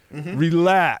rice. Mm-hmm.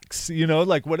 Relax, you know,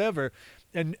 like whatever.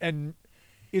 And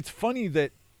it's funny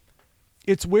that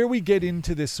it's where we get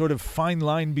into this sort of fine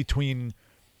line between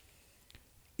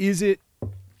is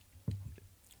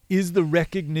the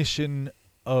recognition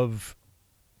of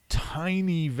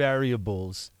tiny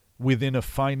variables within a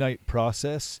finite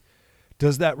process,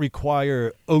 does that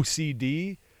require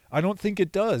OCD? I don't think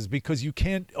it does, because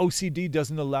OCD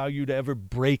doesn't allow you to ever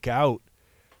break out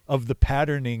of the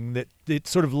patterning that it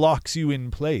sort of locks you in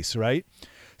place, right?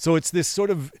 So it's this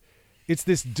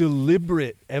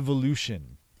deliberate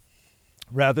evolution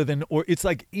rather than, or it's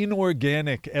like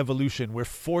inorganic evolution. We're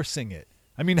forcing it.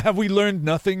 I mean, have we learned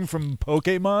nothing from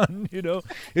Pokemon? You know,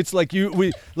 it's like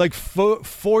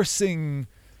forcing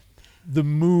the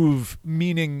move,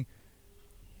 meaning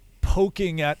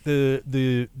poking at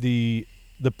the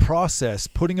process,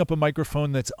 putting up a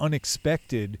microphone that's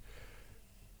unexpected,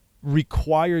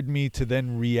 required me to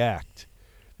then react.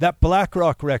 That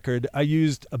BlackRock record, I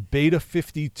used a Beta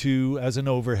 52 as an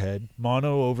overhead,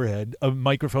 mono overhead, a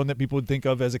microphone that people would think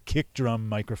of as a kick drum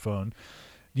microphone.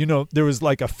 You know, there was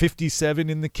like a 57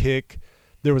 in the kick.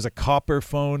 There was a copper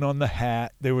phone on the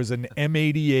hat. There was an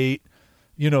M88,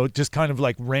 you know, just kind of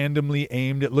like randomly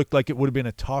aimed. It looked like it would have been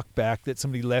a talkback that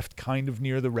somebody left kind of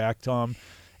near the rack tom.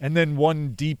 And then one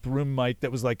deep room mic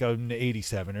that was like an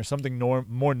 87 or something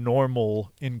more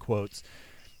normal, in quotes.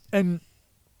 And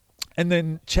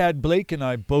then Chad Blake and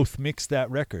I both mixed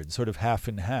that record, sort of half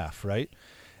and half, right?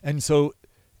 And so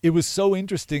it was so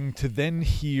interesting to then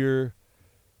hear,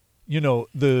 you know,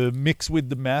 the Mix with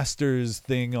the Masters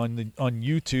thing on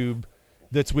YouTube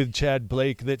that's with Chad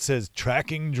Blake that says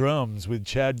tracking drums with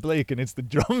Chad Blake, and it's the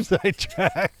drums I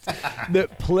tracked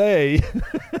that play.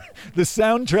 The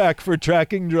soundtrack for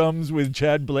tracking drums with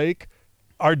Chad Blake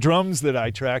are drums that I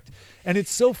tracked. And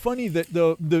it's so funny that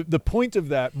the point of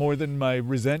that, more than my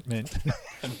resentment,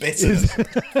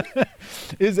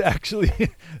 is actually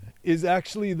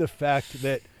the fact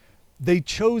that they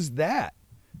chose that.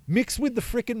 Mix with the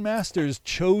frickin' Masters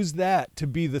chose that to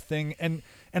be the thing. And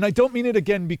I don't mean it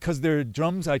again because they're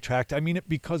drums I tracked. I mean it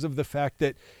because of the fact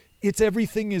that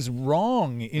everything is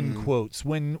wrong, in quotes,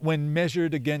 when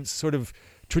measured against sort of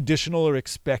traditional or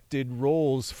expected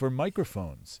roles for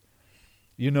microphones.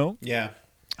 You know? Yeah.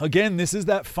 Again, this is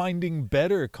that finding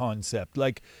better concept.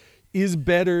 Like, is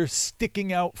better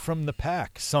sticking out from the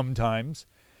pack sometimes?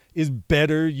 Is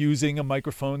better using a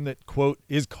microphone that, quote,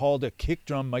 is called a kick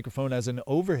drum microphone as an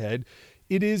overhead?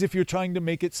 It is if you're trying to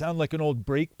make it sound like an old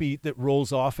breakbeat that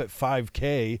rolls off at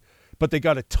 5K, but they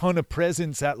got a ton of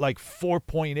presence at like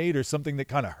 4.8 or something that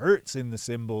kind of hurts in the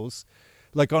cymbals,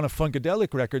 like on a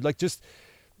Funkadelic record. Like just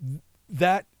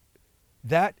that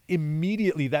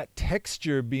immediately, that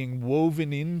texture being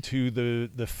woven into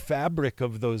the fabric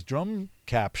of those drum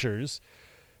captures,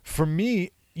 for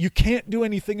me, you can't do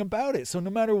anything about it. So no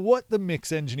matter what the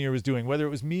mix engineer was doing, whether it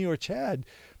was me or Chad,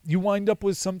 you wind up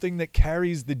with something that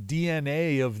carries the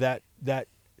DNA of that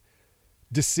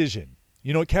decision.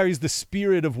 You know, it carries the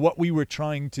spirit of what we were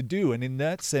trying to do. And in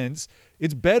that sense,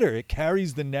 it's better. It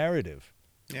carries the narrative.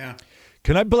 Yeah.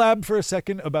 Can I blab for a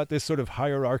second about this sort of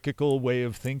hierarchical way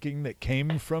of thinking that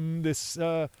came from this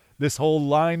whole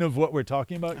line of what we're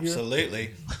talking about here?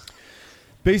 Absolutely.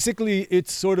 basically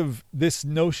it's sort of this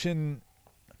notion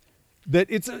that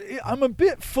I'm a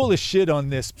bit full of shit on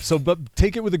this, but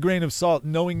take it with a grain of salt,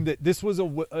 knowing that this was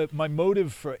my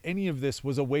motive for any of this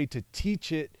was a way to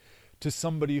teach it to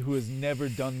somebody who has never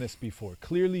done this before.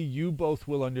 Clearly, you both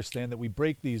will understand that we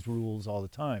break these rules all the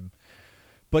time,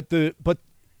 but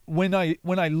when I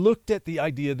looked at the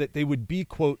idea that they would be,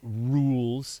 quote,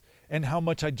 rules, and how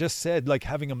much I just said, like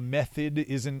having a method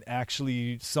isn't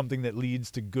actually something that leads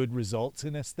to good results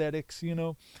in aesthetics, you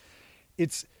know,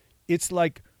 it's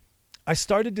like I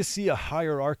started to see a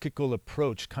hierarchical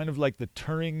approach, kind of like the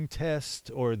Turing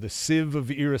test or the sieve of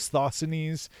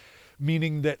Eratosthenes,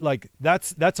 meaning that like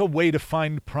that's a way to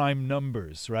find prime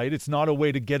numbers, right? It's not a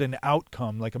way to get an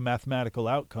outcome, like a mathematical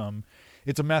outcome.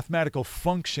 It's a mathematical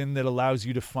function that allows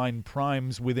you to find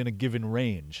primes within a given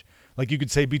range. Like you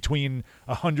could say between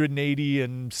 180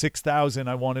 and 6,000,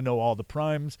 I want to know all the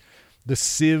primes. The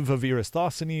sieve of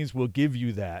Eratosthenes will give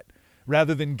you that,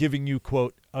 rather than giving you,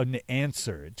 quote, an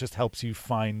answer. It just helps you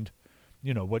find,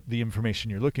 you know, what the information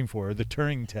you're looking for. The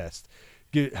Turing test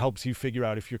helps you figure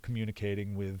out if you're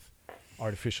communicating with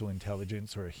artificial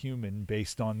intelligence or a human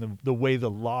based on the way the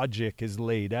logic is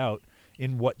laid out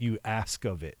in what you ask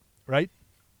of it, right?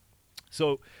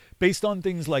 So based on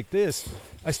things like this,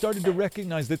 I started to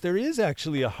recognize that there is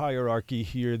actually a hierarchy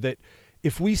here, that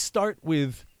if we start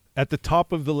with, at the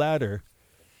top of the ladder,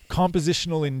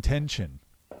 compositional intention.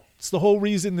 It's the whole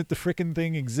reason that the frickin'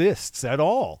 thing exists at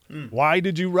all. Why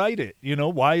did you write it? You know,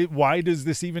 why is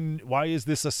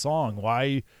this a song?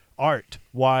 Why art?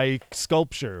 Why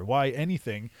sculpture? Why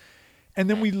anything? And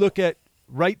then we look at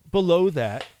right below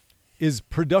that is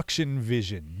production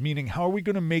vision, meaning how are we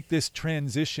going to make this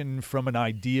transition from an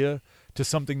idea to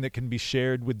something that can be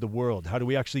shared with the world? How do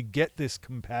we actually get this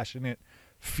compassionate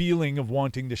feeling of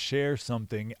wanting to share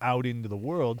something out into the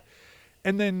world?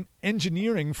 And then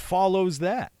engineering follows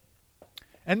that.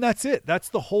 And that's it. That's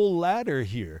the whole ladder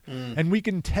here. And we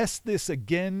can test this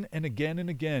again and again and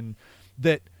again,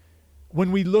 that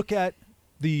when we look at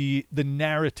the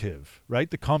narrative,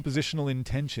 right? The compositional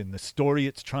intention, the story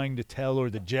it's trying to tell, or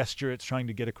the gesture it's trying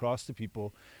to get across to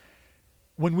people.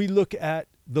 When we look at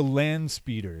the land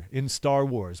speeder in Star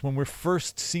Wars, when we're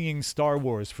first seeing Star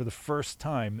Wars for the first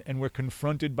time and we're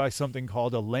confronted by something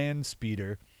called a land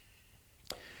speeder,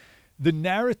 the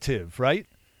narrative, right?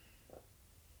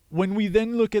 When we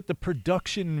then look at the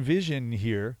production vision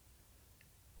here,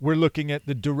 we're looking at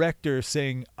the director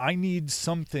saying, I need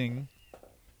something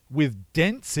with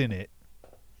dents in it.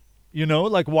 You know,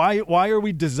 like why are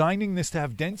we designing this to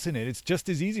have dents in it? It's just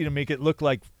as easy to make it look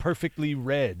like perfectly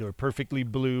red or perfectly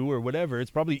blue or whatever.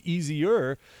 It's probably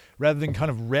easier rather than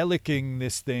kind of relicking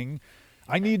this thing.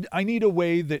 I need a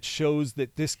way that shows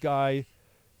that this guy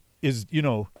is, you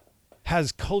know,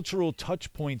 has cultural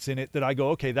touch points in it that I go,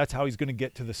 okay, that's how he's going to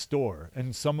get to the store.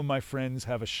 And some of my friends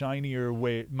have a shinier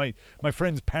way. My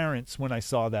friend's parents, when I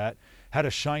saw that, had a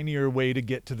shinier way to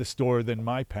get to the store than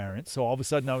my parents. So all of a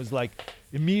sudden I was like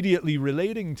immediately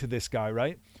relating to this guy,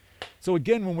 right? So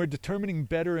again, when we're determining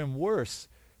better and worse,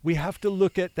 we have to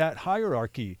look at that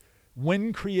hierarchy.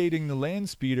 When creating the land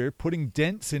speeder, putting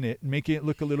dents in it and making it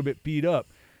look a little bit beat up,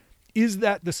 is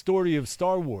that the story of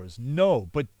Star Wars? No,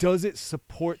 but does it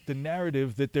support the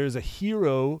narrative that there's a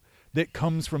hero that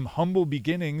comes from humble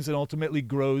beginnings and ultimately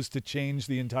grows to change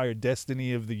the entire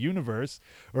destiny of the universe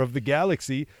or of the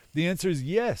galaxy? The answer is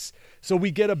yes. So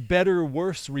we get a better,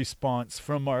 worse response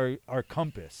from our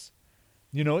compass.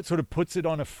 You know, it sort of puts it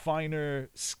on a finer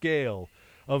scale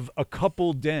of a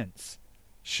couple dents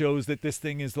shows that this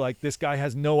thing is like, this guy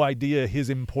has no idea his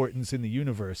importance in the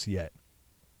universe yet.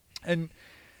 And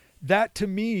that to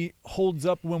me holds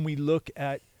up when we look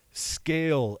at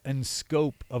scale and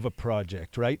scope of a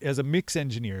project, right? As a mix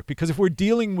engineer, because if we're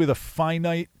dealing with a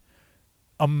finite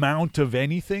amount of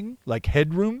anything like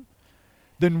headroom,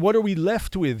 then what are we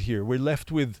left with here? We're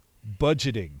left with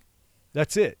budgeting.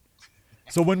 That's it.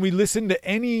 So when we listen to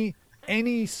any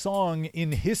song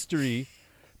in history,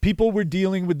 people were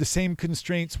dealing with the same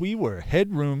constraints we were.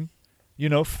 Headroom, you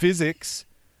know, physics.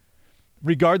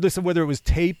 Regardless of whether it was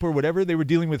tape or whatever, they were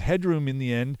dealing with headroom in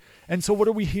the end. And so what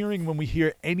are we hearing when we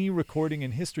hear any recording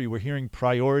in history? We're hearing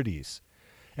priorities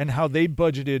and how they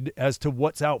budgeted as to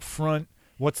what's out front,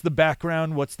 what's the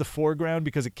background, what's the foreground,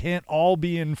 because it can't all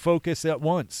be in focus at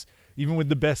once, even with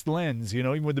the best lens, you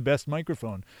know, even with the best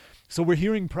microphone. So we're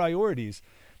hearing priorities.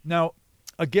 Now,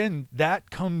 again, that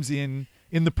comes in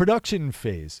the production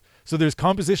phase. So there's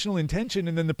compositional intention,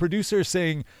 and then the producer is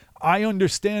saying, I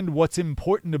understand what's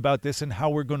important about this and how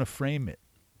we're going to frame it.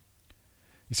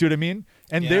 You see what I mean?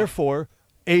 And therefore,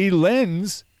 a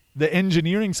lens, the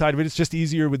engineering side of it, it's just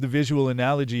easier with the visual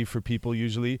analogy for people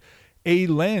usually. a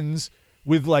lens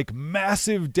with like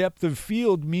massive depth of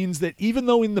field means that even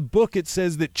though in the book it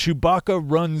says that Chewbacca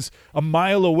runs a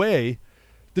mile away,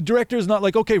 the director is not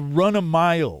like, okay, run a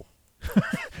mile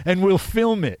and we'll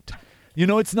film it. You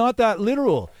know, it's not that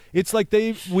literal. It's like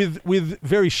they, with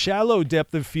very shallow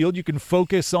depth of field, you can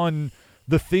focus on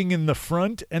the thing in the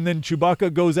front, and then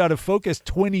Chewbacca goes out of focus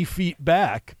 20 feet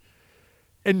back.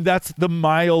 And that's the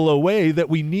mile away that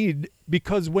we need,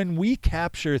 because when we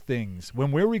capture things,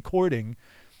 when we're recording,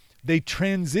 they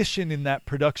transition in that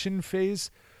production phase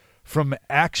from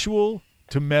actual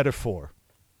to metaphor.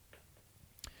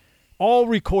 All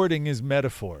recording is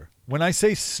metaphor. When I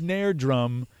say snare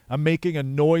drum, I'm making a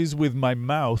noise with my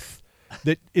mouth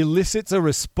that elicits a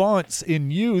response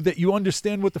in you that you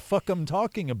understand what the fuck I'm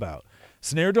talking about.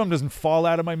 Snare drum doesn't fall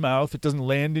out of my mouth. It doesn't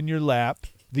land in your lap.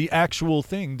 The actual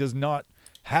thing does not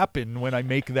happen when I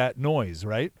make that noise,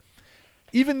 right?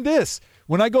 Even this,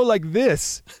 when I go like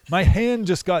this, my hand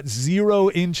just got 0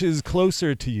 inches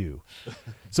closer to you.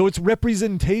 So it's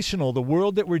representational. The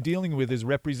world that we're dealing with is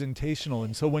representational.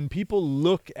 And so when people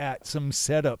look at some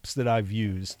setups that I've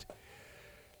used,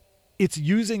 it's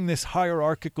using this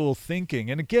hierarchical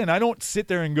thinking. And again, I don't sit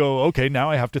there and go, okay,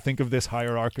 now I have to think of this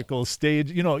hierarchical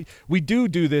stage. You know, we do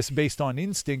this based on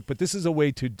instinct, but this is a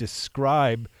way to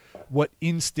describe what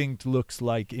instinct looks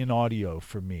like in audio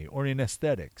for me, or in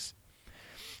aesthetics.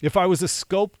 If I was a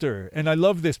sculptor, and I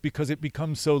love this because it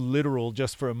becomes so literal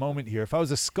just for a moment here. If I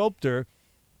was a sculptor,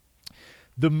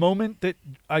 the moment that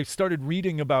I started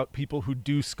reading about people who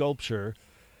do sculpture,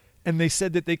 and they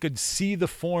said that they could see the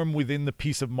form within the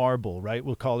piece of marble, right?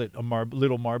 We'll call it a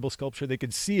little marble sculpture. They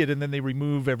could see it, and then they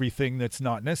remove everything that's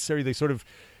not necessary. They sort of,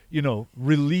 you know,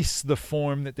 release the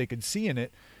form that they could see in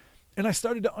it. And I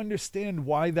started to understand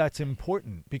why that's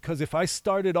important. Because if I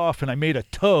started off and I made a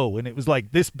toe and it was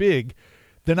like this big,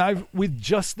 then with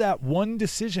just that one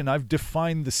decision, I've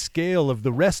defined the scale of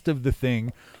the rest of the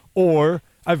thing, or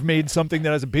I've made something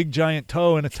that has a big giant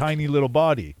toe and a tiny little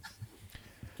body.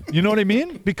 You know what I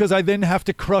mean? Because I then have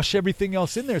to crush everything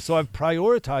else in there. So I've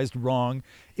prioritized wrong.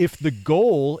 If the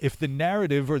goal, if the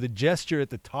narrative or the gesture at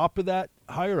the top of that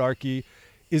hierarchy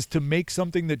is to make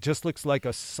something that just looks like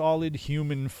a solid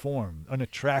human form, an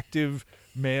attractive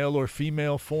male or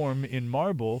female form in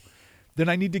marble, then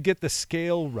I need to get the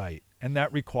scale right. And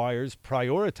that requires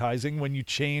prioritizing when you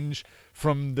change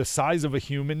from the size of a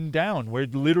human down. We're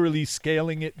literally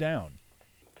scaling it down.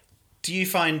 Do you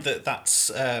find that that's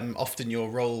often your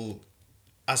role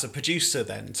as a producer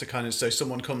then, to kind of, so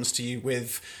someone comes to you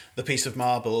with the piece of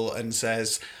marble and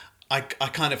says, I've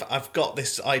got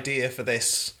this idea for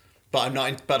this, but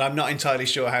I'm not entirely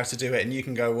sure how to do it, and you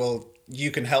can go, well, you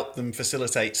can help them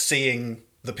facilitate seeing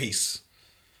the piece.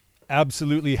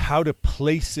 Absolutely, how to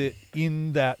place it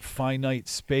in that finite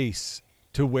space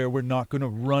to where we're not going to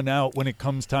run out when it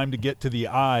comes time to get to the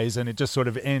eyes and it just sort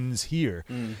of ends here.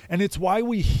 And it's why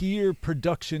we hear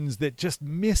productions that just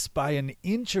miss by an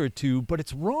inch or two, but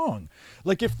it's wrong.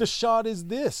 Like if the shot is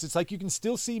this, it's like you can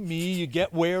still see me, you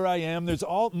get where I am,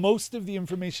 most of the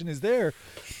information is there,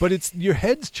 but it's your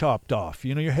head's chopped off.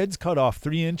 You know, your head's cut off,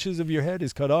 3 inches of your head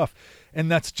is cut off.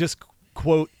 And that's just,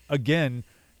 quote, again,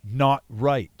 not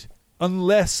right.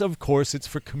 Unless, of course, it's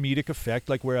for comedic effect,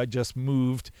 like where I just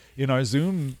moved in our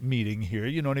Zoom meeting here.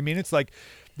 You know what I mean? It's like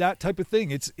that type of thing.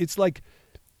 It's like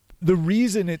the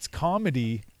reason it's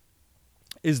comedy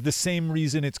is the same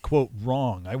reason it's, quote,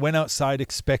 wrong. I went outside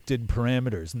expected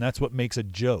parameters, and that's what makes a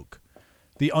joke.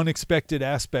 The unexpected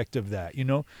aspect of that, you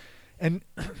know? And,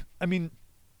 I mean,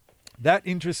 that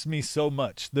interests me so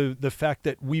much, the fact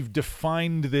that we've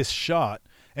defined this shot,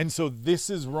 and so this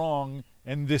is wrong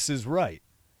and this is right.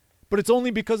 But it's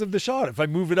only because of the shot. If I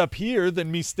move it up here,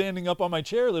 then me standing up on my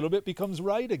chair a little bit becomes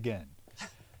right again.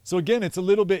 So again, it's a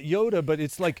little bit Yoda, but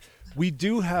it's like we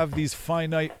do have these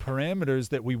finite parameters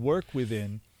that we work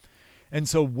within. And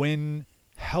so when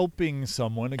helping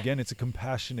someone, again, it's a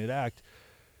compassionate act.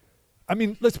 I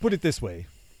mean, let's put it this way.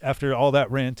 After all that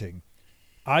ranting,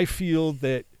 I feel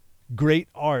that great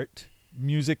art,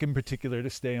 music in particular, to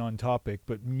stay on topic,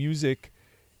 but music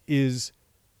is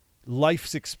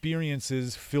life's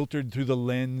experiences filtered through the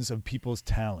lens of people's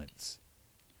talents.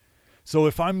 So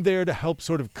if I'm there to help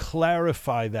sort of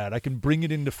clarify that, I can bring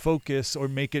it into focus or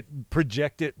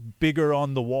project it bigger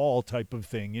on the wall type of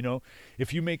thing. You know,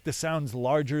 if you make the sounds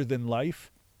larger than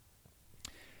life,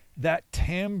 that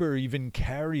timbre even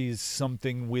carries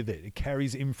something with it. It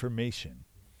carries information.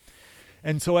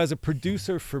 And so as a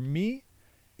producer, for me,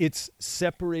 it's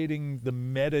separating the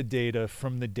metadata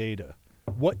from the data.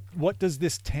 What does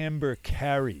this timbre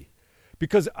carry?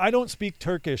 Because I don't speak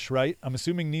Turkish, right? I'm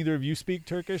assuming neither of you speak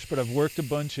Turkish, but I've worked a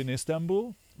bunch in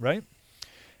Istanbul, right?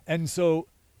 And so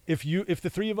if the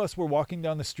three of us were walking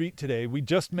down the street today, we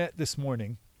just met this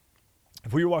morning.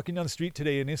 If we were walking down the street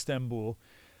today in Istanbul,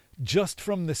 just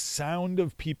from the sound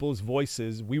of people's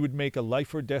voices, we would make a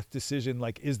life or death decision.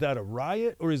 Like, is that a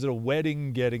riot, or is it a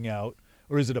wedding getting out,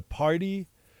 or is it a party?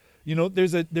 You know,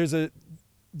 there's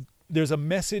a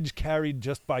message carried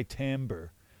just by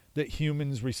timbre that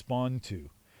humans respond to.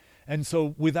 And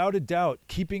so without a doubt,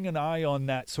 keeping an eye on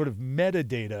that sort of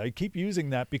metadata, I keep using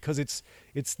that because it's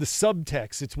the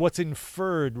subtext, it's what's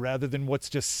inferred rather than what's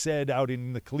just said out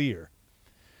in the clear.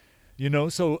 You know,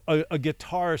 so a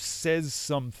guitar says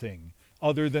something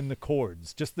other than the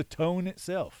chords, just the tone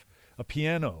itself, a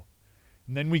piano.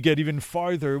 And then we get even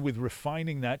farther with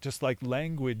refining that, just like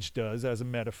language does as a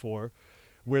metaphor,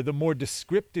 where the more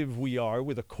descriptive we are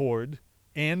with a chord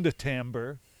and a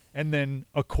timbre, and then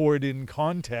a chord in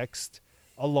context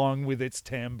along with its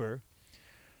timbre,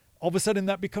 all of a sudden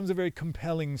that becomes a very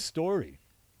compelling story.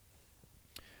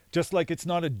 Just like it's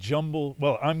not a jumble,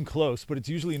 well, I'm close, but it's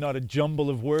usually not a jumble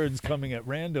of words coming at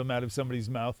random out of somebody's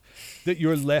mouth that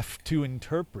you're left to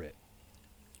interpret.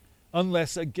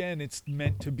 Unless, again, it's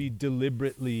meant to be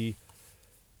deliberately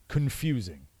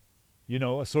confusing. You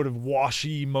know, a sort of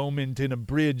washy moment in a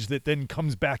bridge that then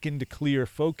comes back into clear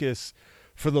focus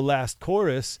for the last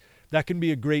chorus. That can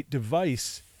be a great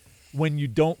device when you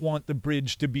don't want the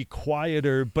bridge to be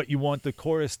quieter, but you want the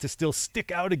chorus to still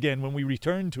stick out again when we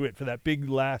return to it for that big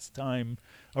last time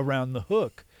around the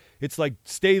hook. It's like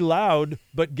stay loud,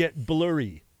 but get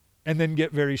blurry, and then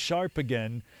get very sharp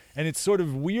again. And it's sort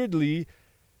of weirdly,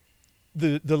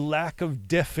 the lack of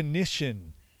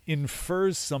definition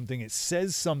infers something. It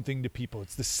says something to people.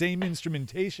 It's the same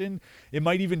instrumentation. It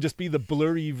might even just be the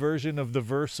blurry version of the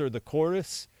verse or the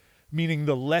chorus, meaning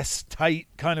the less tight,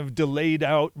 kind of delayed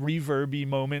out, reverby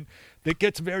moment that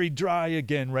gets very dry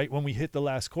again right when we hit the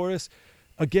last chorus.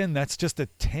 Again, that's just a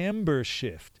timbre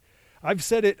shift. I've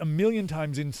said it a million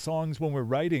times in songs when we're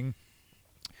writing.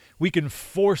 We can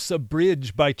force a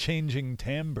bridge by changing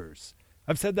timbres.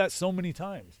 I've said that so many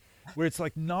times, where it's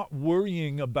like not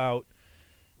worrying about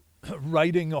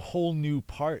writing a whole new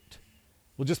part.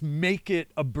 We'll just make it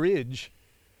a bridge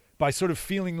by sort of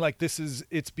feeling like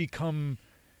it's become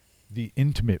the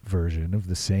intimate version of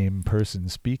the same person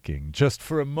speaking. Just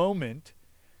for a moment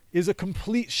is a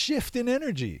complete shift in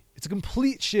energy. It's a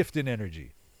complete shift in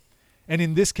energy. And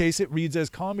in this case, it reads as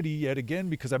comedy yet again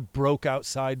because I broke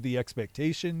outside the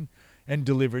expectation and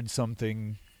delivered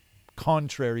something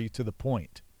contrary to the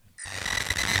point.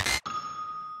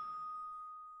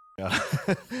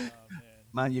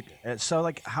 Man, so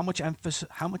like, how much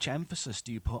emphasis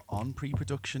do you put on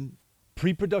pre-production?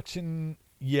 Pre-production,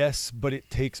 yes, but it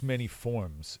takes many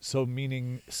forms. So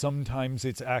meaning sometimes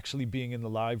it's actually being in the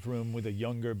live room with a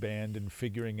younger band and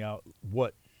figuring out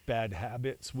what bad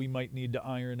habits we might need to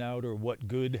iron out or what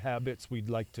good habits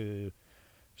we'd like to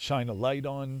shine a light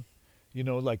on. You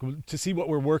know, like to see what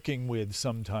we're working with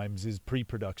sometimes is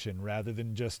pre-production rather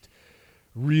than just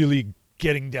really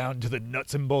getting down to the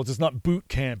nuts and bolts. It's not boot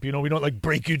camp, you know, we don't like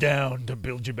break you down to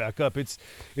build you back up. It's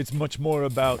much more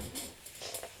about,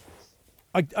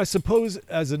 I suppose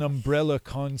as an umbrella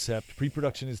concept,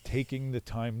 pre-production is taking the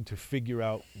time to figure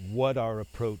out what our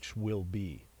approach will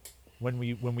be when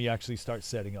we actually start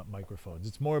setting up microphones.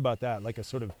 It's more about that, like a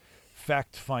sort of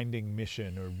fact-finding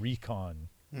mission or recon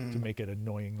to make it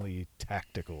annoyingly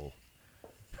tactical.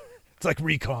 It's like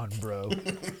recon, bro.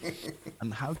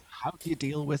 And how do you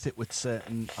deal with it with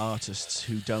certain artists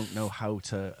who don't know how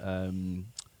to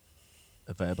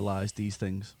verbalize these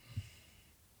things?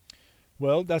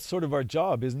 Well, that's sort of our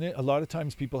job, isn't it? A lot of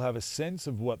times people have a sense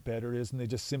of what better is, and they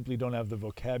just simply don't have the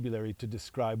vocabulary to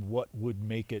describe what would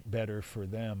make it better for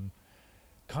them.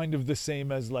 Kind of the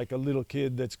same as like a little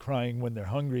kid that's crying when they're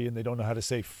hungry and they don't know how to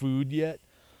say food yet.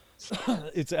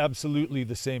 It's absolutely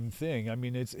the same thing. I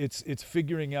mean, it's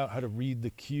figuring out how to read the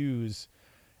cues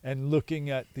and looking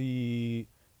at the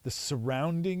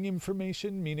surrounding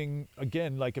information, meaning,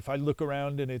 again, like if I look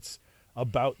around and it's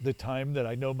about the time that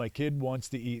I know my kid wants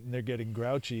to eat and they're getting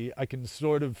grouchy, I can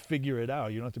sort of figure it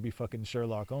out. You don't have to be fucking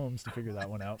Sherlock Holmes to figure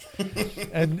that one out.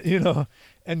 And, you know,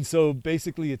 and so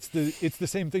basically it's the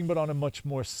same thing, but on a much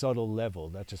more subtle level.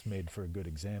 That just made for a good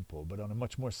example, but on a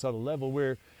much more subtle level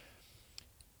where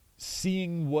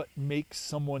seeing what makes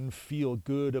someone feel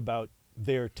good about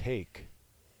their take.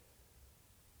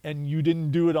 And you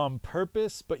didn't do it on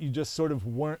purpose, but you just sort of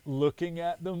weren't looking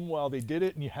at them while they did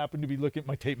it, and you happen to be looking at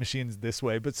my tape machines this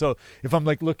way. But so if I'm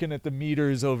like looking at the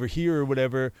meters over here or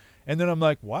whatever, and then I'm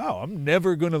like, wow, I'm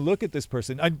never going to look at this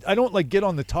person. I don't like get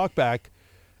on the talkback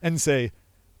and say,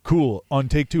 cool. On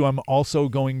take 2, I'm also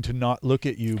going to not look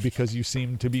at you because you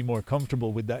seem to be more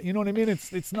comfortable with that. You know what I mean?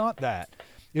 It's not that.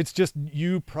 It's just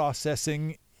you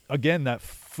processing, again, that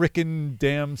frickin'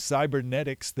 damn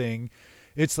cybernetics thing.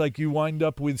 It's like you wind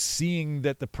up with seeing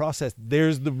that the process,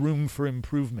 there's the room for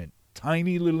improvement,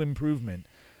 tiny little improvement.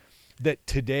 That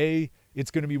today it's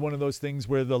going to be one of those things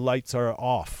where the lights are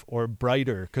off or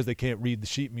brighter because they can't read the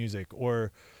sheet music,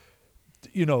 or,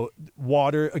 you know,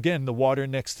 water, again, the water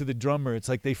next to the drummer. It's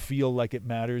like they feel like it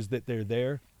matters that they're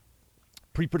there.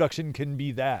 Pre-production can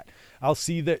be that. I'll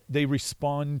see that they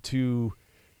respond to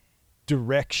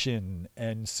direction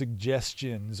and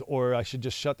suggestions, or I should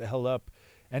just shut the hell up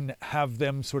and have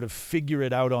them sort of figure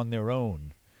it out on their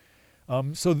own.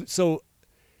 So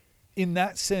in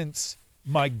that sense,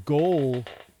 my goal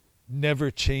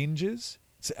never changes.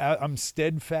 I'm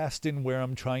steadfast in where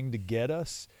I'm trying to get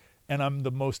us, and I'm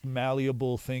the most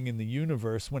malleable thing in the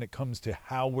universe when it comes to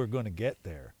how we're going to get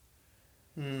there.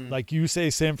 Like you say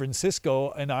San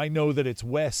Francisco, and I know that it's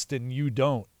west and you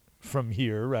don't from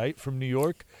here, right? From New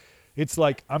York. It's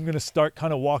like I'm going to start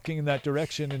kind of walking in that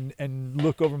direction and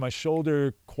look over my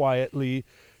shoulder quietly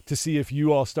to see if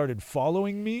you all started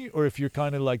following me, or if you're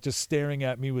kind of like just staring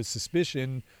at me with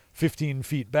suspicion 15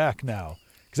 feet back now.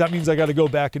 Because that means I got to go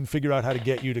back and figure out how to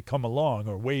get you to come along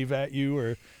or wave at you,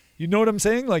 or, you know what I'm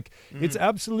saying? Like, it's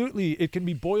absolutely, it can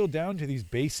be boiled down to these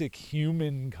basic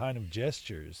human kind of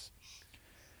gestures.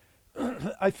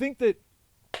 I think that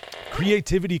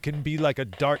creativity can be like a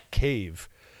dark cave.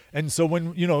 And so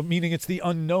when, you know, meaning it's the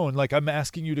unknown, like I'm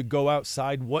asking you to go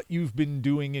outside what you've been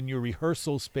doing in your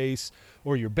rehearsal space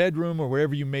or your bedroom or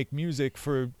wherever you make music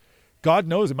for, God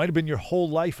knows, it might have been your whole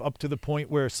life up to the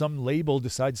point where some label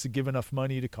decides to give enough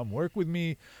money to come work with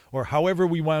me, or however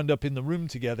we wound up in the room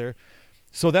together.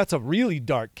 So that's a really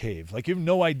dark cave. Like, you have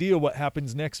no idea what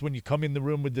happens next when you come in the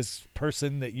room with this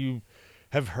person that you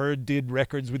have heard did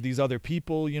records with these other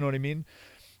people, you know what I mean?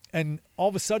 And all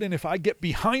of a sudden, if I get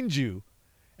behind you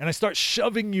and I start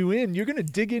shoving you in, you're going to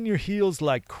dig in your heels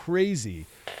like crazy.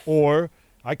 Or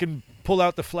I can pull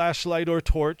out the flashlight or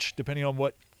torch, depending on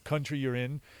what country you're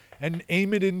in, and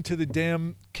aim it into the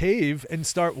damn cave and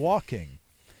start walking.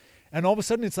 And all of a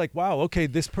sudden it's like, wow, okay,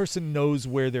 this person knows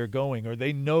where they're going, or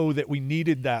they know that we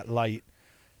needed that light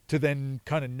to then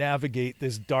kind of navigate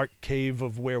this dark cave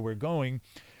of where we're going.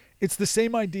 It's the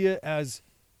same idea as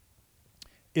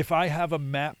if I have a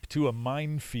map to a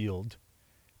minefield,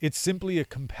 it's simply a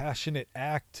compassionate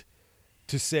act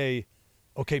to say,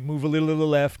 okay, move a little to the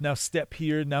left, now step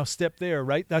here, now step there,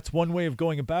 right? That's one way of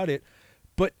going about it.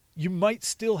 But you might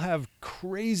still have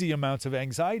crazy amounts of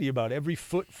anxiety about every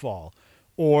footfall.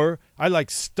 Or I like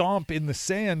stomp in the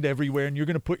sand everywhere and you're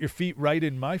going to put your feet right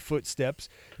in my footsteps.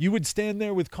 You would stand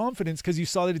there with confidence because you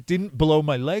saw that it didn't blow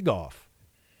my leg off.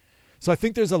 So I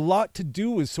think there's a lot to do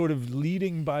with sort of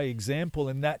leading by example,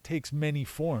 and that takes many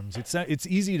forms. It's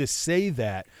easy to say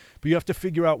that, but you have to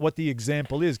figure out what the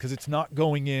example is, because it's not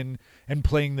going in and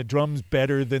playing the drums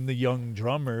better than the young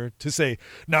drummer to say,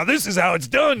 now this is how it's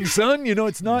done, son. You know,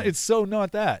 it's not. It's so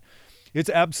not that. It's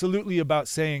absolutely about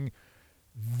saying,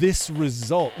 this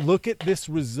result, look at this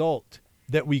result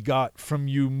that we got from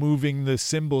you moving the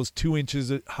cymbals 2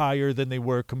 inches higher than they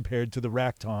were compared to the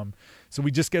rack tom. So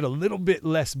we just get a little bit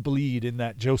less bleed in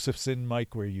that Josephson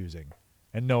mic we're using.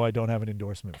 And no, I don't have an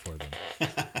endorsement for them.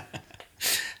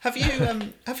 Have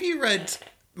you read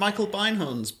Michael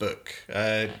Beinhorn's book,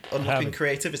 Unlocking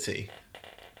Creativity?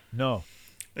 No.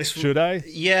 Should I?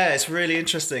 Yeah, it's really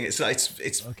interesting. It's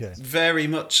okay. Very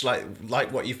much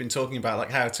like what you've been talking about,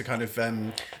 like how to kind of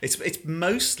it's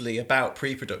mostly about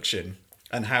pre-production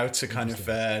and how to kind of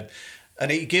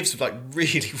and it gives like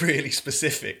really, really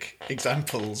specific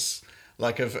examples,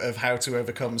 like of how to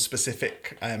overcome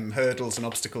specific hurdles and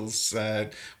obstacles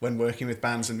when working with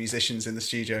bands and musicians in the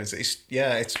studio.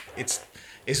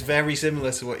 It's very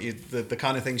similar to what the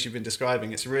kind of things you've been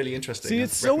describing. It's really interesting. See,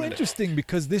 it's so interesting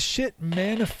because this shit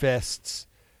manifests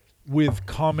with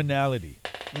commonality.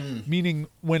 Meaning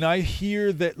when I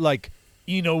hear that like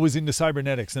Eno was into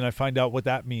cybernetics and I find out what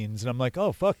that means and I'm like,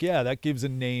 oh, fuck yeah, that gives a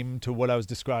name to what I was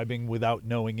describing without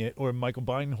knowing it. Or Michael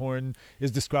Beinhorn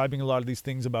is describing a lot of these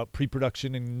things about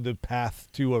pre-production and the path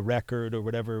to a record or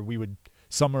whatever we would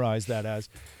summarize that as.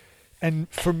 And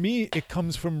for me, it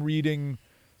comes from reading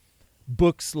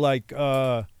books like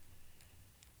I'm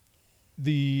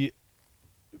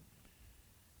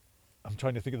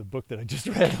trying to think of the book that I just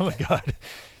read. Oh my God.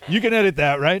 You can edit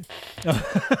that, right? Well,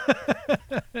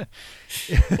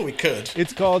 we could.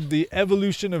 It's called The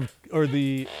Evolution of, or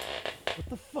the, what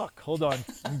the fuck? Hold on.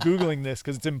 I'm Googling this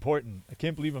because it's important. I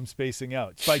can't believe I'm spacing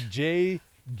out. It's by Jay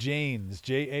Jaynes,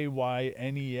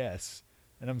 Jaynes.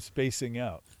 and I'm spacing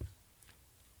out.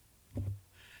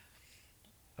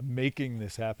 I'm making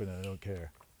this happen, and I don't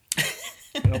care.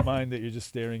 I don't mind that you're just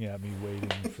staring at me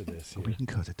waiting for this here. We can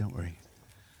cut it, don't worry.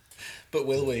 But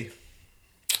will we?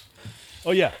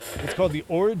 Oh yeah, it's called The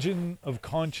Origin of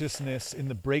Consciousness in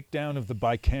the Breakdown of the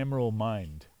Bicameral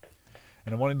Mind.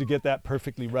 And I wanted to get that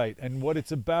perfectly right. And what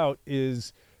it's about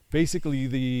is basically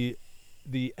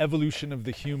the evolution of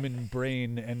the human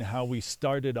brain and how we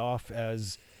started off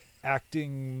as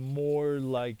acting more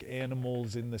like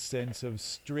animals in the sense of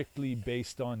strictly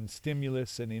based on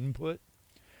stimulus and input.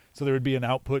 So there would be an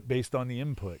output based on the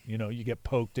input. You know, you get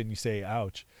poked and you say,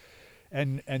 ouch.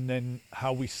 And then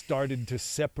how we started to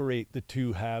separate the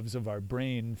two halves of our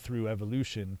brain through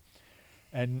evolution.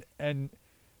 And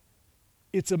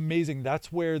it's amazing.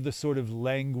 That's where the sort of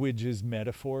language is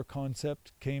metaphor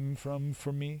concept came from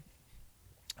for me.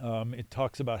 It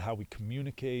talks about how we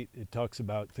communicate. It talks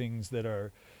about things that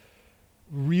are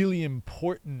really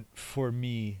important for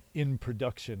me in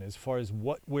production as far as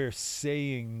what we're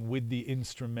saying with the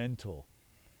instrumental.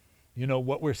 You know,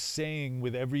 what we're saying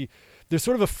with there's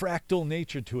sort of a fractal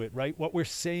nature to it, right? What we're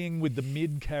saying with the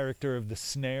mid character of the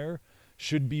snare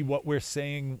should be what we're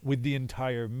saying with the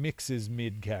entire mix's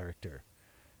mid character.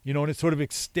 You know, and it sort of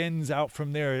extends out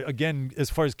from there. Again,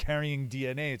 as far as carrying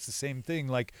DNA, it's the same thing.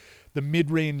 Like the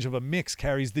mid-range of a mix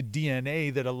carries the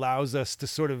DNA that allows us to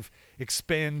sort of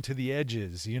expand to the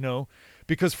edges, you know?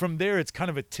 Because from there, it's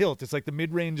kind of a tilt. It's like the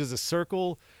mid-range is a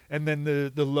circle, and then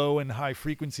the low and high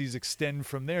frequencies extend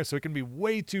from there. So it can be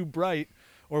way too bright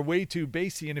or way too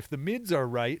bassy. And if the mids are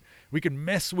right, we can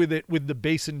mess with it with the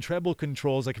bass and treble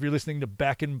controls. Like if you're listening to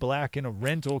Back in Black in a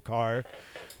rental car,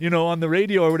 you know, on the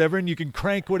radio or whatever, and you can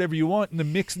crank whatever you want, and the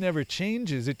mix never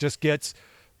changes. It just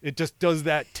does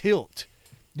that tilt,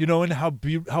 you know, and how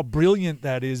brilliant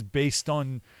that is based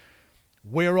on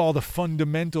where all the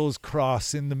fundamentals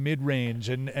cross in the mid-range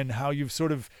and how you've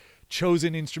sort of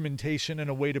chosen instrumentation and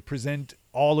a way to present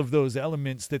all of those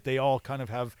elements that they all kind of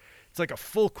have. It's like a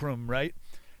fulcrum, right?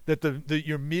 That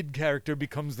your mid character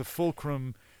becomes the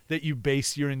fulcrum that you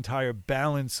base your entire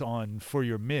balance on for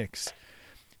your mix.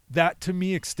 That to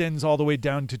me extends all the way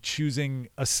down to choosing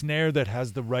a snare that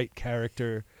has the right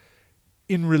character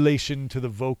in relation to the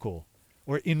vocal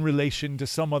or in relation to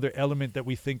some other element that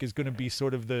we think is going to be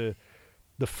sort of the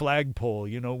flagpole,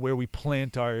 you know, where we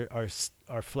plant our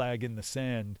flag in the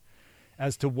sand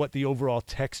as to what the overall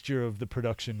texture of the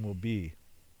production will be.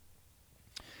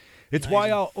 It's Amazing. why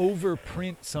I'll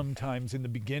overprint sometimes in the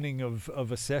beginning of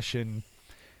a session.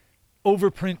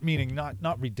 Overprint meaning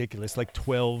not ridiculous, like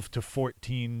 12 to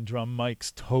 14 drum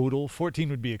mics total. 14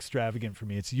 would be extravagant for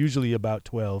me. It's usually about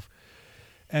 12.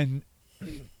 And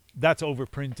that's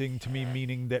overprinting to me,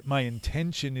 meaning that my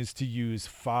intention is to use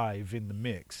 5 in the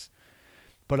mix.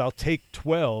 But I'll take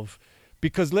 12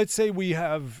 because let's say we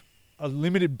have a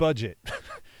limited budget.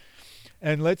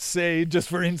 And let's say, just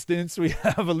for instance, we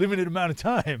have a limited amount of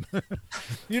time.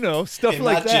 You know, stuff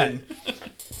like that.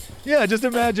 Yeah, just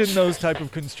imagine those type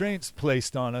of constraints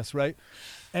placed on us, right?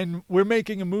 And we're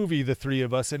making a movie, the three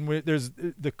of us, and there's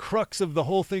the crux of the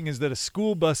whole thing is that a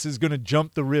school bus is going to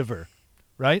jump the river,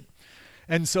 right?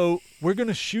 And so we're going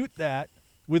to shoot that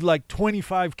with like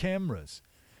 25 cameras.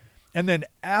 And then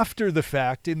after the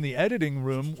fact, in the editing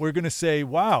room, we're going to say,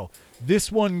 wow,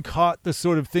 this one caught the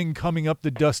sort of thing coming up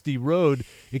the dusty road.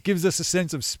 It gives us a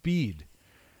sense of speed.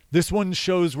 This one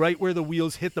shows right where the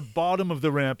wheels hit the bottom of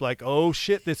the ramp, like, oh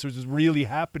shit, this was really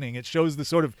happening. It shows the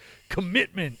sort of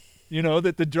commitment, you know,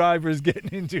 that the driver is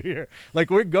getting into here. Like,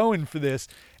 we're going for this.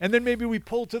 And then maybe we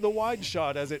pull to the wide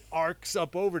shot as it arcs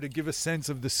up over to give a sense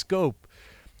of the scope.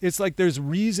 It's like there's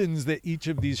reasons that each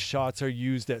of these shots are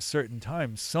used at certain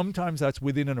times. Sometimes that's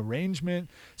within an arrangement.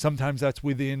 Sometimes that's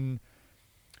within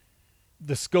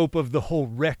the scope of the whole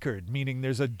record, meaning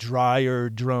there's a drier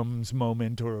drums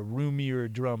moment or a roomier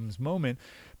drums moment.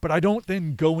 But I don't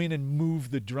then go in and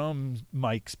move the drum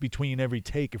mics between every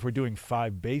take if we're doing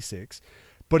 5 basics.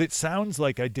 But it sounds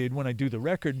like I did when I do the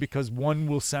record because one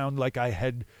will sound like I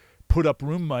had put up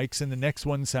room mics and the next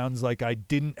one sounds like I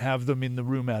didn't have them in the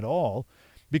room at all.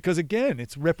 Because again,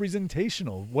 it's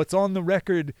representational. What's on the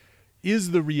record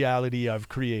is the reality I've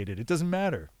created. It doesn't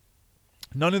matter.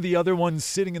 None of the other ones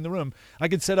sitting in the room. I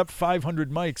could set up 500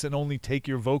 mics and only take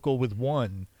your vocal with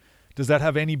one. Does that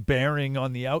have any bearing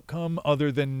on the outcome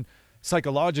other than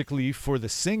psychologically for the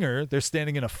singer? They're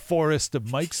standing in a forest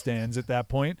of mic stands at that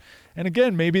point. And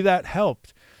again, maybe that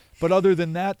helped. But other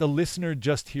than that, the listener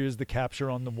just hears the capture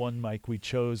on the one mic we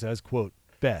chose as, quote,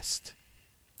 best.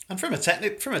 And from a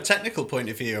technical point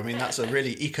of view, I mean, that's a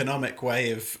really economic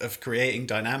way of creating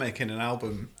dynamic in an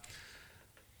album.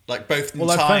 Like both in time.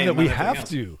 I find that we have else.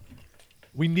 to.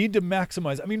 we need to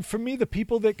maximize. I mean, for me, the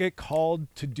people that get called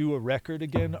to do a record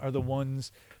again are the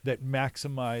ones that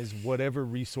maximize whatever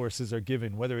resources are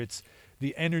given, whether it's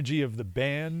the energy of the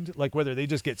band, like whether they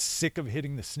just get sick of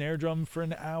hitting the snare drum for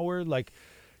an hour, like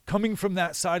coming from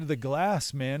that side of the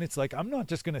glass, man, it's like, I'm not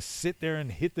just going to sit there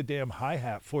and hit the damn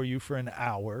hi-hat for you for an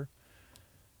hour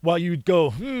while you'd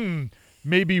go,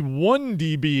 maybe 1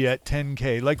 dB at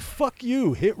 10K. Like, fuck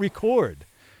you, hit record.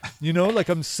 You know, like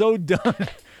I'm so done.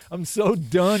 I'm so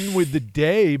done with the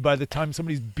day by the time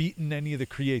somebody's beaten any of the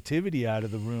creativity out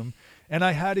of the room. And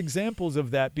I had examples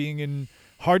of that being in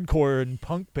hardcore and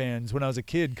punk bands when I was a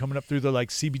kid, coming up through the like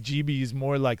CBGB's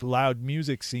more like loud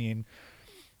music scene.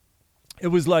 It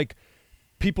was like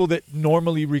people that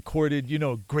normally recorded, you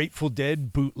know, Grateful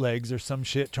Dead bootlegs or some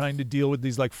shit, trying to deal with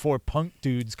these like 4 punk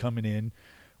dudes coming in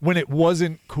when it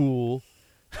wasn't cool.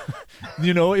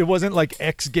 You know, it wasn't like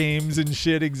X Games and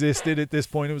shit existed at this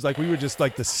point. It was like we were just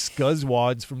like the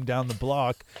scuzzwads from down the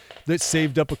block that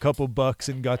saved up a couple bucks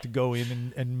and got to go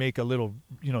in and make a little,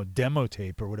 you know, demo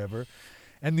tape or whatever.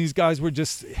 And these guys were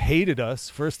just hated us,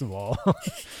 first of all.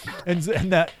 and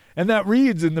that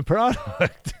reads in the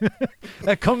product.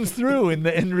 That comes through in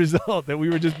the end result, that we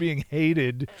were just being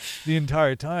hated the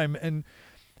entire time.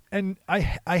 And I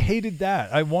hated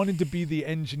that. I wanted to be the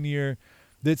engineer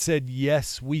that said,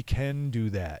 yes, we can do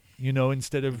that, you know,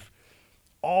 instead of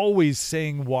always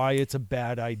saying why it's a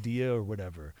bad idea or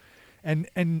whatever. And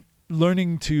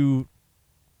learning to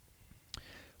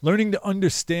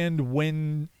understand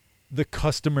when the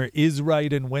customer is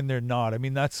right and when they're not. I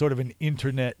mean, that's sort of an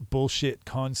internet bullshit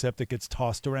concept that gets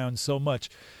tossed around so much.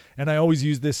 And I always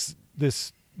use this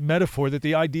metaphor that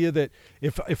the idea that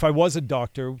if I was a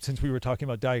doctor, since we were talking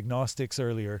about diagnostics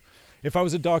earlier, if I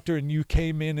was a doctor and you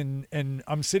came in and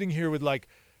I'm sitting here with like,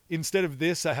 instead of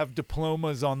this, I have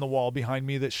diplomas on the wall behind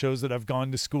me that shows that I've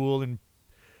gone to school and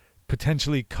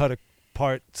potentially cut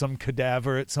apart some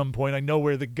cadaver at some point. I know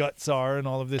where the guts are and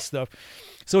all of this stuff.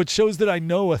 So it shows that I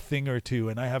know a thing or two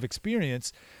and I have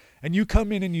experience. And you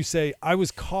come in and you say, I was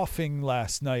coughing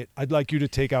last night. I'd like you to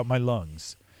take out my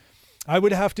lungs. I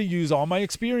would have to use all my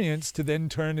experience to then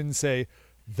turn and say,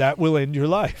 that will end your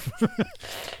life.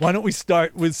 Why don't we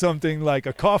start with something like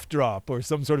a cough drop or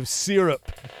some sort of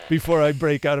syrup before I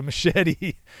break out a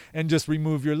machete and just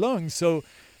remove your lungs? So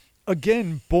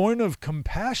again, born of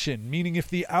compassion, meaning if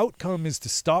the outcome is to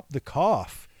stop the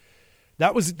cough,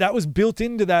 that was built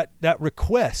into that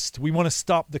request. We want to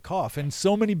stop the cough. And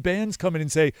so many bands come in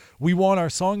and say, we want our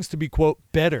songs to be, quote,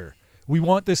 better. We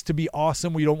want this to be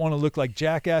awesome. We don't want to look like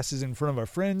jackasses in front of our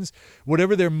friends.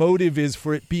 Whatever their motive is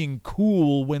for it being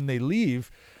cool when they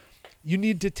leave, you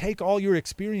need to take all your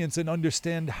experience and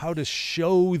understand how to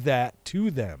show that to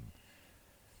them.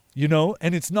 You know?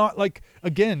 And it's not like,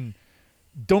 again,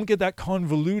 don't get that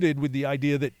convoluted with the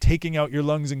idea that taking out your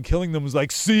lungs and killing them was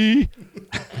like, see,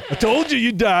 I told you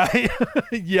you'd die,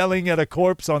 yelling at a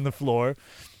corpse on the floor.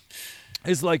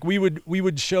 It's like we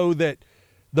would show that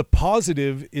the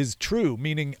positive is true,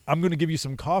 meaning I'm going to give you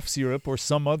some cough syrup or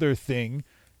some other thing.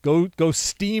 Go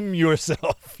steam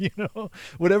yourself, you know,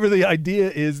 whatever the idea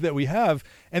is that we have.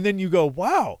 And then you go,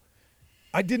 wow,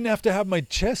 I didn't have to have my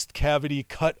chest cavity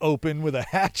cut open with a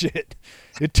hatchet,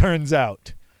 it turns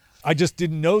out. I just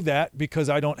didn't know that because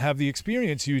I don't have the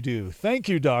experience you do. Thank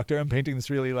you, doctor. I'm painting this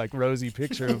really like rosy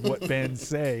picture of what bands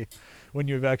say when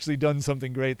you've actually done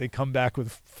something great. They come back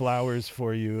with flowers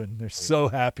for you and they're so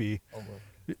happy.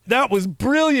 That was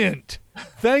brilliant.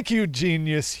 Thank you,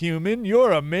 genius human.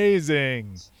 You're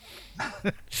amazing.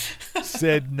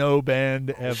 Said no band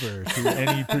ever to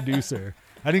any producer.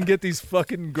 I didn't get these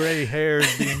fucking gray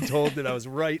hairs being told that I was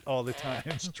right all the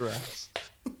time. Stress.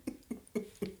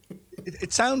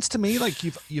 It sounds to me like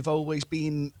you've always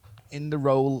been in the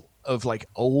role of like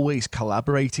always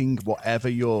collaborating, whatever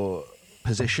your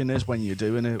position is when you're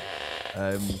doing it.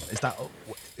 Is that?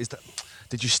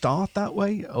 Did you start that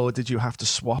way, or did you have to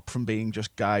swap from being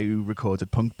just guy who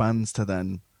recorded punk bands to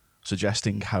then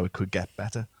suggesting how it could get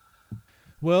better?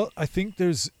 Well, I think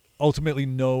there's ultimately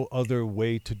no other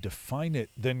way to define it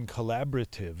than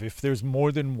collaborative. If there's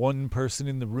more than one person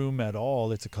in the room at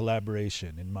all, it's a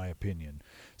collaboration, in my opinion.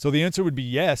 So the answer would be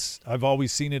yes. I've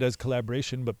always seen it as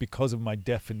collaboration, but because of my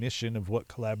definition of what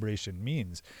collaboration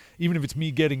means, even if it's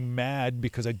me getting mad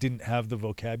because I didn't have the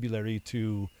vocabulary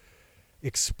to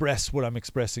express what I'm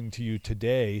expressing to you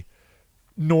today,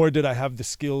 nor did I have the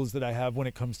skills that I have when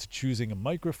it comes to choosing a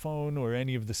microphone or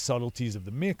any of the subtleties of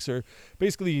the mix or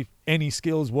basically any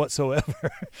skills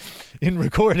whatsoever in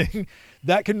recording,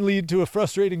 that can lead to a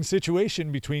frustrating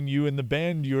situation between you and the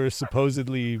band you're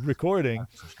supposedly recording.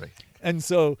 That's frustrating. And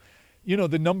so, you know,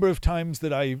 the number of times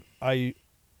that I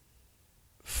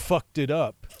fucked it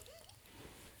up,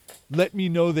 let me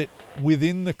know that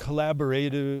within the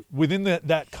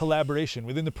that collaboration,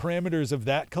 within the parameters of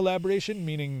that collaboration,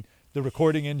 meaning the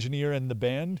recording engineer and the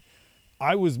band,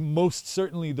 I was most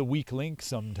certainly the weak link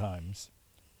sometimes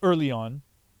early on.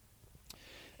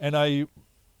 And I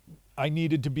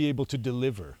needed to be able to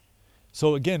deliver.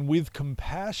 So again, with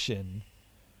compassion,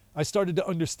 I started to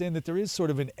understand that there is sort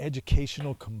of an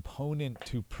educational component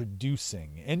to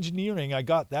producing. Engineering, I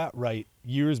got that right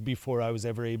years before I was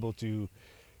ever able to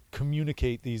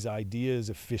communicate these ideas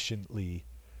efficiently,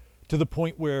 to the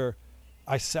point where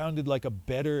I sounded like a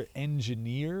better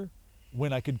engineer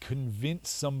when I could convince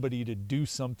somebody to do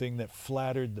something that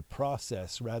flattered the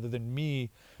process, rather than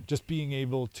me just being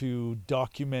able to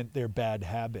document their bad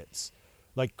habits,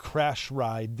 like crash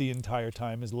ride the entire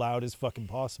time as loud as fucking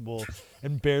possible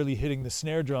and barely hitting the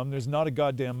snare drum. There's not a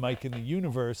goddamn mic in the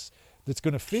universe that's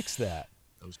going to fix that.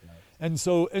 Those guys. And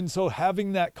so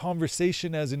having that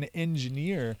conversation as an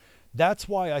engineer, that's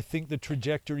why I think the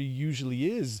trajectory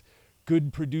usually is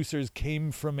good producers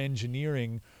came from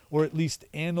engineering, or at least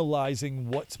analyzing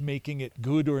what's making it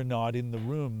good or not in the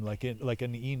room, like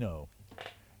an Eno,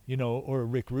 or a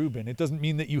Rick Rubin. It doesn't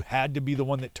mean that you had to be the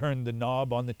one that turned the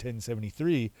knob on the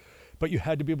 1073, but you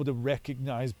had to be able to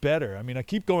recognize better. I mean, I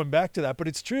keep going back to that, but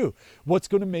it's true. What's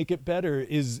going to make it better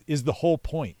is the whole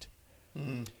point.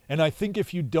 And I think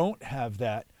if you don't have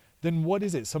that, then what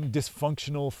is it? Some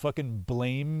dysfunctional fucking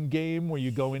blame game where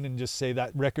you go in and just say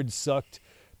that record sucked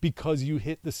because you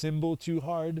hit the cymbal too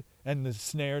hard and the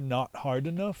snare not hard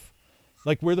enough?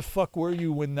 Like, where the fuck were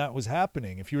you when that was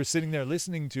happening? If you were sitting there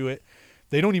listening to it,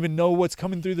 they don't even know what's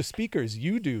coming through the speakers.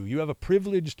 You do. You have a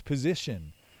privileged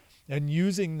position. And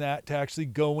using that to actually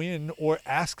go in or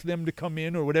ask them to come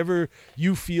in or whatever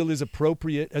you feel is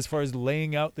appropriate as far as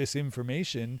laying out this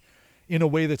information in a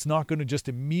way that's not going to just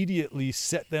immediately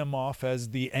set them off as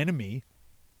the enemy,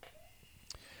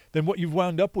 then what you've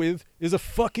wound up with is a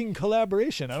fucking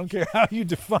collaboration. I don't care how you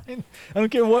define, I don't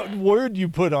care what word you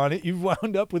put on it, you've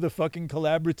wound up with a fucking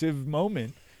collaborative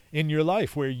moment in your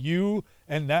life where you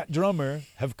and that drummer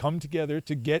have come together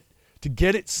to get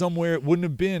it somewhere it wouldn't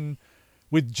have been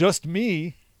with just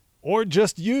me or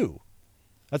just you.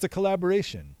 That's a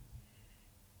collaboration.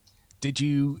 Did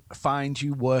you find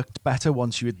you worked better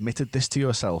once you admitted this to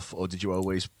yourself, or were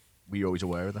you always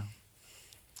aware of that?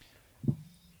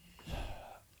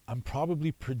 I'm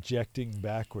probably projecting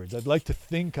backwards. I'd like to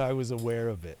think I was aware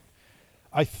of it.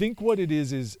 I think what it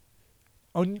is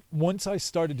once I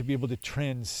started to be able to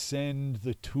transcend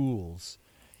the tools,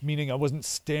 meaning I wasn't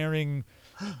staring,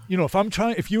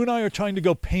 if you and I are trying to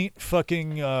go paint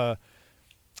fucking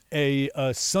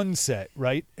a sunset,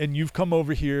 right? And you've come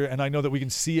over here, and I know that we can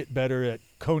see it better at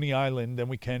Coney Island than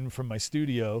we can from my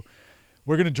studio.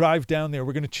 We're going to drive down there.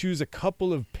 We're going to choose a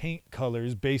couple of paint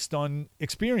colors based on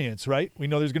experience, right? We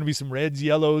know there's going to be some reds,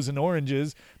 yellows, and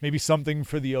oranges, maybe something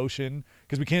for the ocean,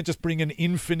 because we can't just bring an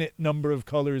infinite number of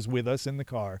colors with us in the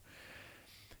car.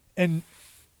 And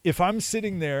if I'm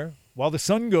sitting there while the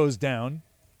sun goes down,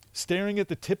 staring at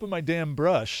the tip of my damn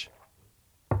brush,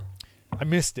 I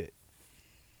missed it.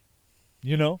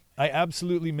 I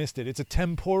absolutely missed it. It's a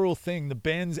temporal thing. The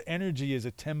band's energy is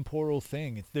a temporal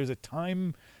thing. There's a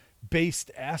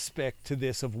time-based aspect to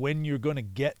this of when you're going to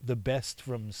get the best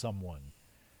from someone.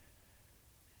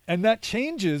 And that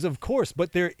changes, of course,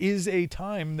 but there is a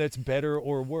time that's better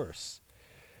or worse.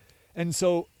 And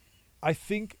so I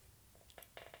think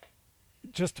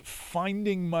just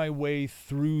finding my way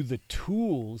through the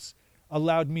tools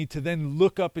allowed me to then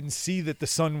look up and see that the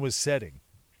sun was setting.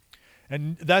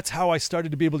 And that's how I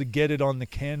started to be able to get it on the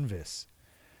canvas,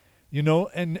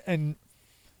 and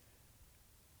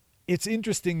it's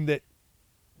interesting that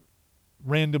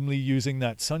randomly using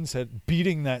that sunset,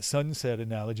 beating that sunset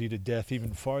analogy to death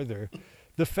even farther,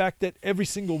 the fact that every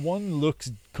single one looks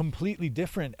completely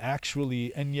different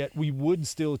actually, and yet we would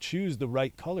still choose the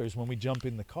right colors when we jump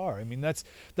in the car. I mean, that's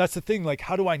the thing. Like,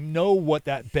 how do I know what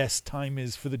that best time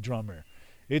is for the drummer?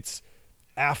 It's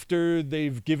after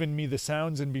they've given me the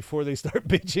sounds and before they start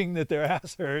bitching that their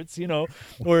ass hurts,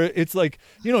 or it's like,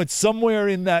 it's somewhere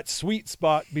in that sweet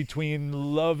spot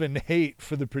between love and hate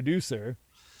for the producer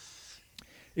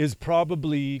is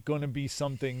probably going to be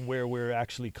something where we're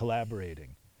actually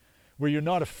collaborating, where you're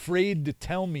not afraid to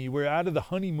tell me we're out of the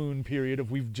honeymoon period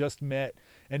of we've just met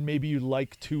and maybe you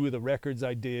like 2 of the records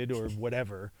I did or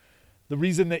whatever. The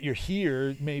reason that you're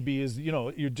here maybe is,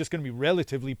 you're just going to be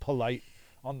relatively polite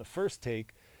on the first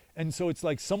take. And so it's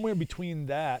like somewhere between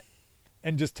that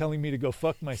and just telling me to go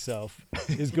fuck myself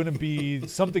is going to be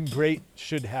something great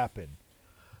should happen.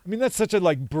 I mean, that's such a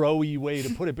bro-y way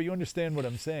to put it, but you understand what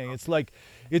I'm saying. It's like,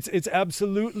 it's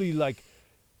absolutely like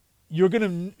you're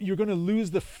gonna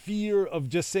lose the fear of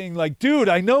just saying like, dude,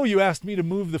 I know you asked me to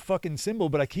move the fucking cymbal,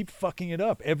 but I keep fucking it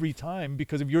up every time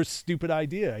because of your stupid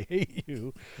idea. I hate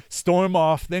you. Storm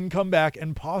off, then come back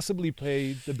and possibly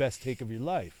play the best take of your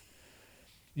life.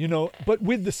 You know, but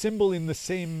with the cymbal in the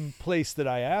same place that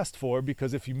I asked for,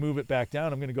 because if you move it back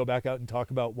down, I'm going to go back out and talk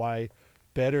about why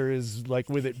better is like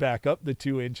with it back up the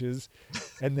 2 inches,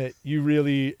 and that you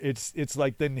really, it's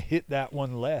like then hit that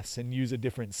one less and use a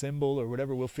different cymbal or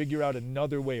whatever. We'll figure out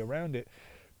another way around it.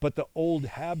 But the old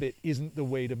habit isn't the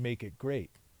way to make it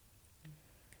great.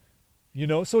 You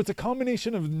know, so it's a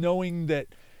combination of knowing that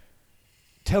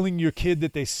telling your kid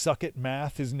that they suck at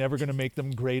math is never going to make them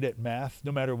great at math,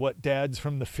 no matter what dads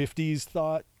from the 50s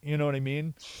thought. You know what I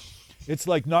mean? It's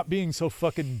like not being so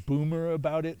fucking boomer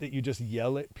about it that you just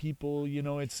yell at people. You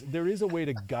know, there is a way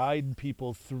to guide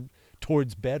people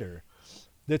towards better.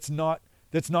 That's not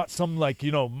some like,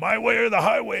 you know, my way or the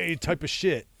highway type of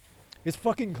shit. It's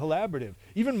fucking collaborative.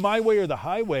 Even my way or the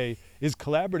highway is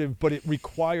collaborative, but it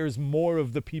requires more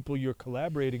of the people you're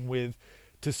collaborating with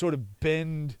to sort of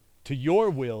bend to your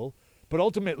will, but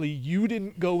ultimately you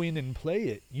didn't go in and play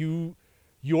it.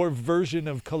 Your version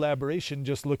of collaboration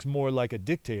just looks more like a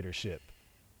dictatorship.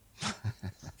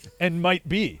 And might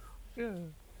be. Yeah.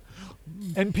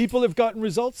 And people have gotten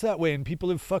results that way, and people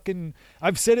have fucking,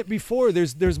 I've said it before,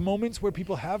 there's moments where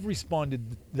people have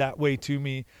responded that way to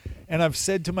me, and I've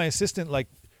said to my assistant, like,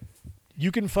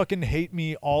 you can fucking hate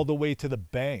me all the way to the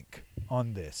bank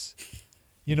on this.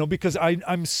 You know, because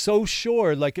I'm so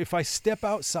sure, like, if I step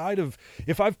outside of,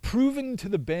 if I've proven to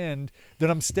the band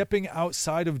that I'm stepping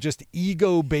outside of just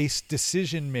ego-based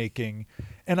decision-making,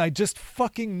 and I just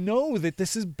fucking know that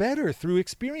this is better through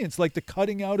experience, like the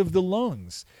cutting out of the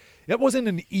lungs. It wasn't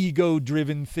an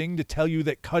ego-driven thing to tell you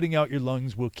that cutting out your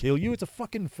lungs will kill you. It's a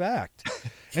fucking fact.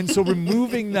 And so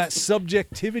removing that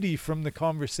subjectivity from the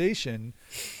conversation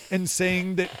and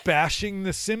saying that bashing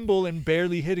the cymbal and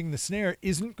barely hitting the snare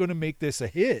isn't going to make this a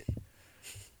hit.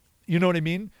 You know what I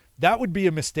mean? That would be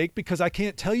a mistake, because I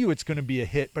can't tell you it's going to be a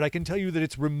hit, but I can tell you that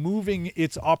it's removing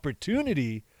its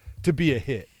opportunity to be a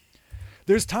hit.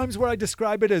 There's times where I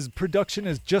describe it as production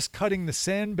as just cutting the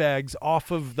sandbags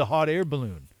off of the hot air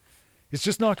balloon. It's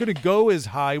just not going to go as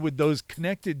high with those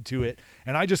connected to it.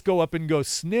 And I just go up and go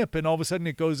snip, and all of a sudden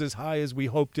it goes as high as we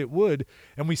hoped it would.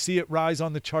 And we see it rise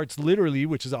on the charts literally,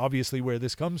 which is obviously where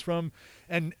this comes from.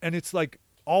 And it's like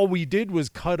all we did was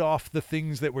cut off the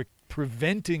things that were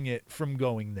preventing it from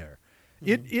going there.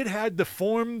 Mm-hmm. It had the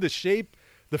form, the shape,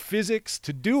 the physics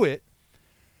to do it,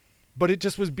 but it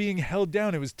just was being held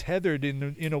down. It was tethered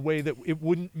in a way that it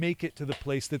wouldn't make it to the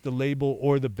place that the label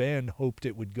or the band hoped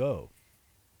it would go.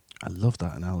 I love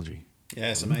that analogy.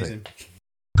 Yeah, it's amazing.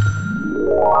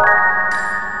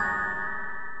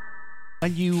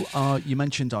 And you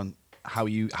mentioned on how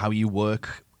you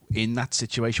work in that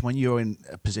situation when you're in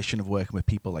a position of working with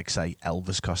people like, say,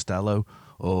 Elvis Costello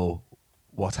or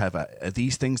whatever. Are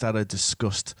these things that are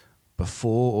discussed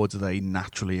before, or do they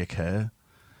naturally occur?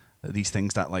 Are these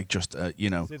things that, like, just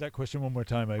you know? Say that question one more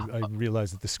time. I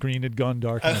realized that the screen had gone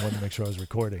dark, and I wanted to make sure I was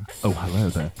recording. Oh, hello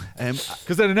there.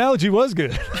 Because that analogy was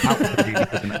good.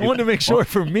 I wanted to make sure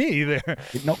for me there.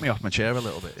 It knocked me off my chair a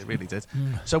little bit. It really did.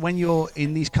 So when you're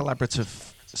in these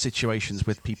collaborative situations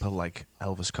with people like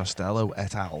Elvis Costello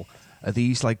et al., are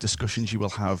these like discussions you will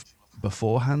have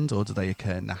beforehand, or do they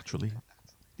occur naturally,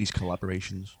 these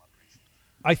collaborations?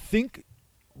 I think,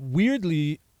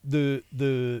 weirdly,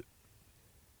 the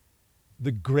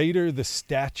greater the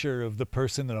stature of the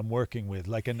person that I'm working with,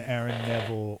 like an Aaron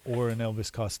Neville or an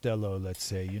Elvis Costello, let's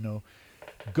say, you know,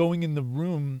 going in the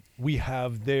room, we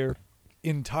have their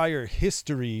entire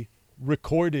history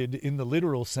recorded in the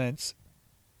literal sense.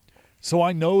 So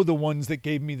I know the ones that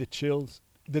gave me the chills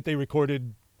that they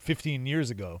recorded 15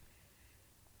 years ago.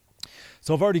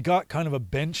 So I've already got kind of a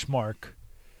benchmark,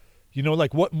 you know,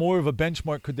 like what more of a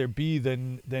benchmark could there be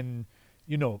than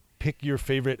you know, pick your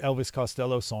favorite Elvis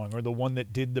Costello song or the one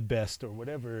that did the best or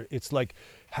whatever. It's like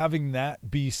having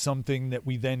that be something that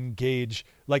we then gauge.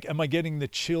 Like, am I getting the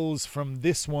chills from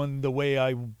this one the way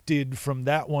I did from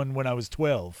that one when I was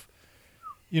 12?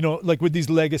 You know, like with these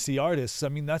legacy artists, I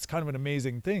mean, that's kind of an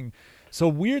amazing thing. So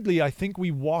weirdly, I think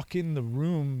we walk in the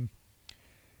room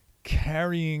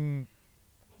carrying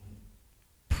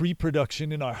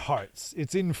pre-production in our hearts.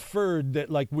 It's inferred that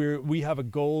like we have a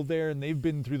goal there, and they've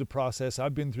been through the process.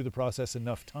 I've been through the process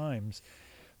enough times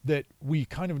that we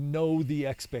kind of know the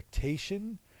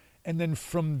expectation. And then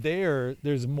from there,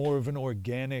 there's more of an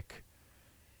organic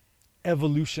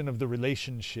evolution of the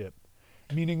relationship.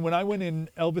 Meaning when I went in,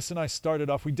 Elvis and I started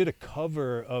off, we did a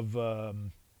cover of the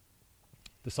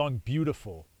song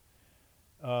Beautiful.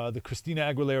 the Christina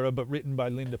Aguilera but written by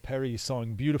Linda Perry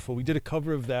song "Beautiful." We did a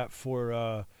cover of that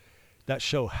for that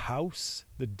show House,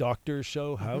 the Doctor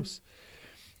show House,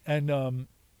 and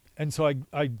so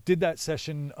I did that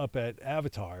session up at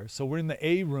Avatar. So we're in the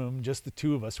A room, just the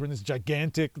two of us. We're in this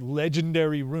gigantic,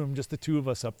 legendary room, just the two of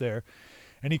us up there.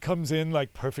 And he comes in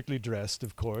like perfectly dressed,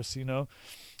 of course, you know.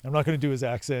 I'm not going to do his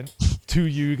accent to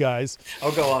you guys.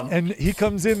 Oh, go on. And he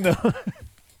comes in though.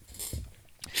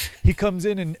 He comes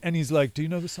in and he's like, "Do you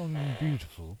know the song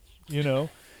Beautiful?" You know?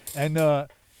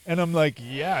 And I'm like,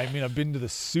 "Yeah, I mean, I've been to the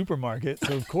supermarket,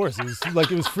 so of course." It was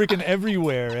freaking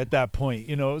everywhere at that point,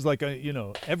 you know. It was like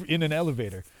in an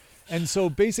elevator. And so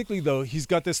basically though, he's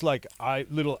got this like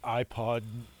little iPod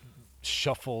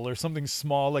shuffle or something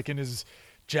small like in his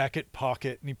jacket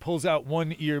pocket, and he pulls out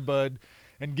one earbud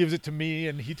and gives it to me,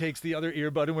 and he takes the other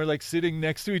earbud, and we're like sitting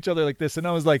next to each other like this. And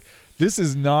I was like, this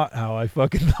is not how I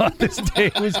fucking thought this day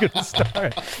was going to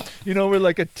start. You know, we're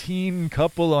like a teen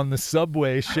couple on the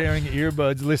subway sharing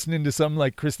earbuds, listening to some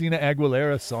like Christina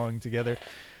Aguilera song together.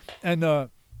 And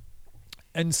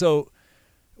so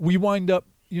we wind up,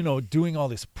 you know, doing all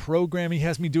this programming. He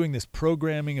has me doing this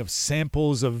programming of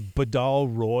samples of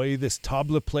Badal Roy, this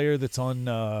tabla player that's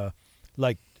on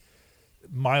like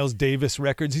Miles Davis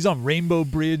records. He's on Rainbow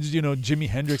Bridge, you know, Jimi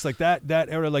Hendrix, like that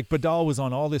era. Like Badal was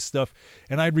on all this stuff,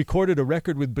 and I'd recorded a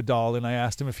record with Badal, and I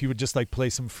asked him if he would just like play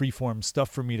some freeform stuff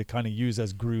for me to kind of use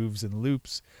as grooves and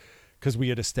loops, because we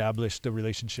had established a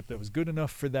relationship that was good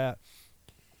enough for that.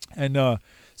 And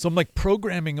so I'm like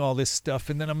programming all this stuff,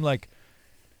 and then I'm like,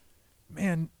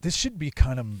 man, this should be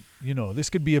kind of, you know, this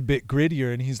could be a bit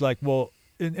grittier. And he's like, well,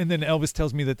 and then Elvis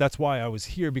tells me that that's why I was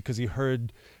here, because he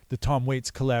heard the Tom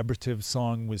Waits collaborative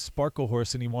song with Sparkle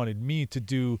Horse, and he wanted me to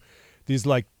do these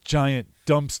like giant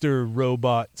dumpster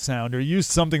robot sound, or use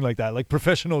something like that, like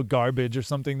Professional Garbage or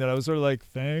something, that I was sort of like,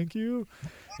 thank you.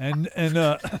 And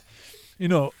you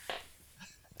know,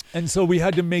 and so we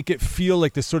had to make it feel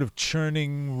like this sort of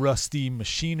churning, rusty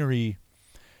machinery,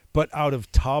 but out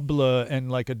of tabla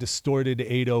and like a distorted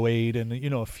 808 and, you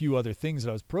know, a few other things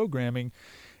that I was programming.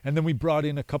 And then we brought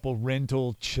in a couple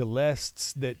rental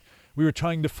celestes that we were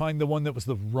trying to find the one that was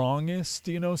the wrongest,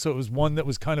 you know. So it was one that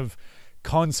was kind of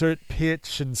concert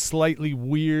pitch and slightly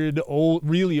weird, old,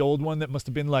 really old one that must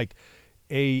have been like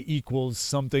A equals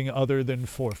something other than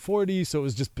 440. So it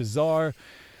was just bizarre.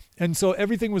 And so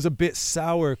everything was a bit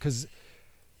sour, because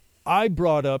I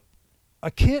brought up, I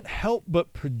can't help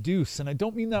but produce, and I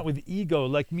don't mean that with ego,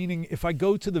 like meaning if I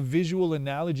go to the visual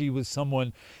analogy with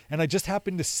someone and I just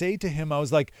happened to say to him, I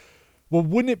was like, well,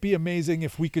 wouldn't it be amazing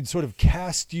if we could sort of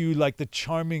cast you like the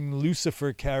charming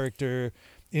Lucifer character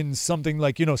in something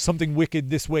like, you know, Something Wicked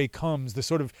This Way Comes, the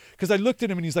sort of, because I looked at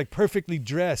him and he's like perfectly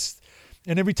dressed,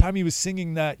 and every time he was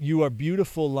singing that "You Are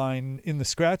Beautiful" line in the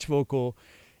scratch vocal,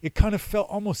 it kind of felt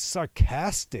almost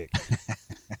sarcastic.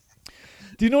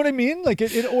 Do you know what I mean? Like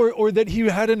or that he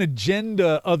had an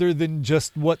agenda other than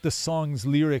just what the song's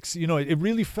lyrics, you know, it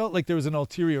really felt like there was an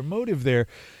ulterior motive there.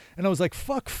 And I was like,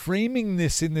 fuck, framing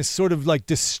this in this sort of like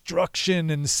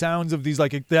destruction and sounds of these,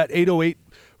 like that 808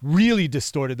 really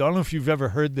distorted. I don't know if you've ever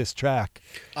heard this track.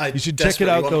 You should check it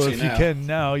out though if you can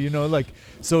now, you know, like,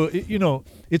 so, you know,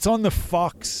 it's on the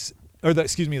Fox, or the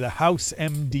House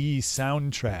MD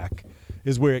soundtrack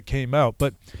is where it came out.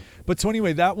 But so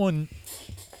anyway, that one,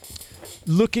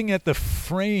 looking at the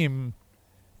frame,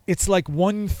 it's like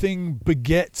one thing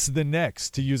begets the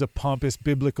next, to use a pompous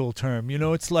biblical term. You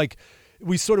know, it's like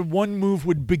we sort of, one move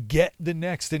would beget the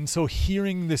next. And so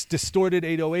hearing this distorted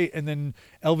 808 and then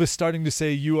Elvis starting to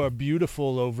say "You Are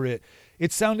Beautiful" over it,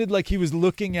 it sounded like he was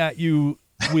looking at you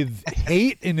with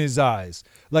hate in his eyes,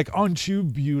 like, aren't you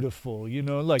beautiful, you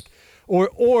know, like,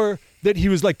 or that he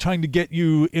was like trying to get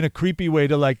you in a creepy way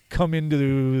to like come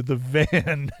into the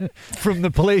van from the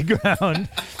playground.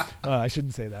 I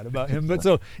shouldn't say that about him, but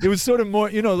so it was sort of more,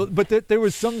 you know, but there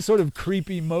was some sort of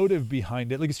creepy motive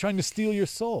behind it, like he's trying to steal your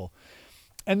soul.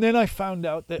 And then I found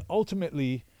out that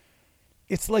ultimately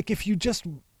it's like, if you just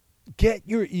get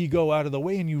your ego out of the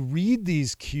way and you read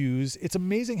these cues, it's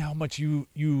amazing how much you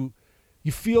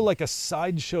feel like a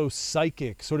sideshow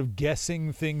psychic, sort of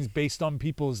guessing things based on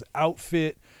people's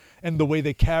outfit and the way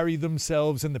they carry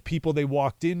themselves and the people they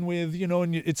walked in with, you know,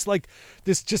 and it's like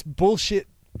this just bullshit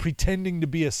pretending to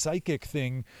be a psychic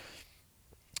thing.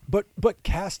 But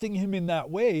casting him in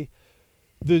that way,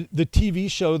 the TV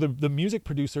show, the music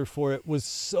producer for it was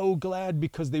so glad,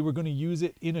 because they were going to use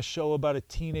it in a show about a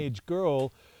teenage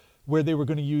girl, where they were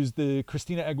going to use the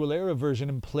Christina Aguilera version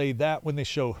and play that when they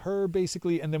show her,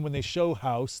 basically. And then when they show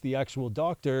House, the actual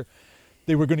Doctor,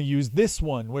 they were going to use this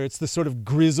one, where it's the sort of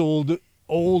grizzled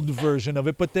old version of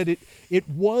it, but that it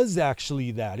was actually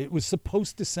that. It was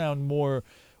supposed to sound more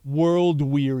world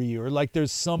weary, or like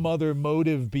there's some other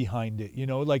motive behind it, you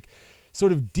know, like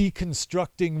sort of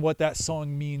deconstructing what that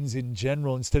song means in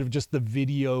general instead of just the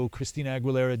video Christina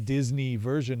Aguilera Disney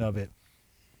version of it.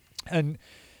 And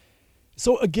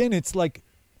so again, it's like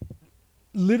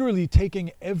literally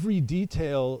taking every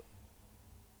detail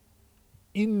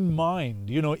in mind,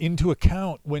 you know, into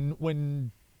account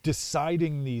when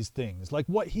deciding these things, like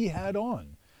what he had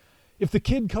on. If the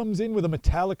kid comes in with a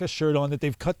Metallica shirt on that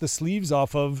they've cut the sleeves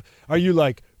off of, are you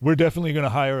like, we're definitely going to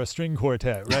hire a string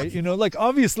quartet, right? You know, like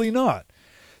obviously not.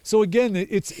 So again,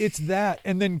 it's that,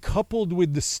 and then coupled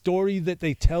with the story that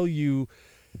they tell you,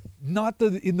 not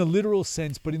in the literal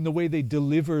sense, but in the way they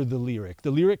deliver the lyric.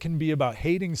 The lyric can be about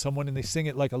hating someone and they sing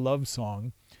it like a love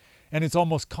song. And it's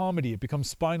almost comedy. It becomes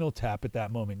Spinal Tap at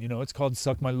that moment. You know, it's called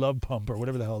Suck My Love Pump or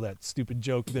whatever the hell that stupid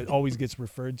joke that always gets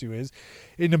referred to is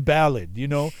in a ballad, you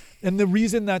know. And the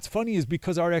reason that's funny is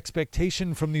because our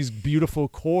expectation from these beautiful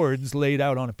chords laid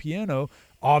out on a piano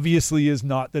obviously is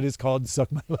not that it's called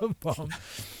Suck My Love Pump,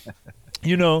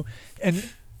 you know. And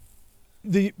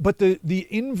the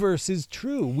inverse is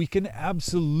true. We can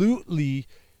absolutely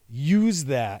use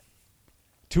that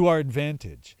to our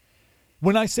advantage.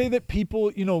 When I say that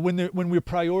people, you know, when we're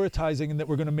prioritizing and that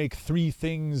we're going to make three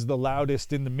things the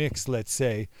loudest in the mix, let's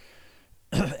say,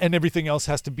 and everything else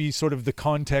has to be sort of the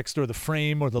context or the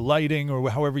frame or the lighting or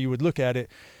however you would look at it,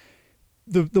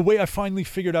 the way I finally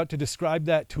figured out to describe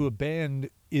that to a band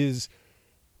is,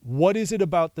 what is it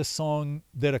about the song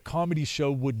that a comedy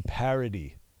show would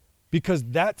parody? Because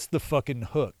that's the fucking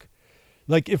hook.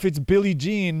 Like if it's Billie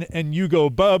Jean and you go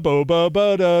ba ba ba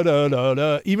ba da da da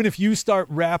da, even if you start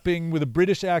rapping with a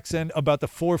British accent about the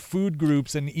 4 food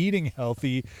groups and eating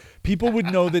healthy, people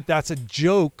would know that that's a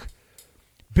joke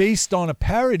based on a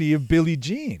parody of Billie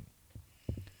Jean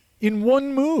in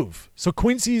one move. So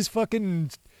Quincy's fucking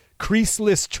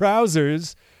creaseless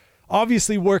trousers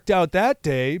obviously worked out that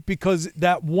day because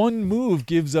that one move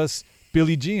gives us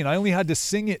Billie Jean. I only had to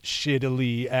sing it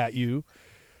shittily at you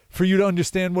for you to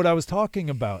understand what I was talking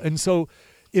about. And so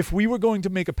if we were going to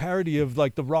make a parody of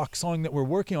like the rock song that we're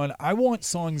working on, I want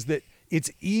songs that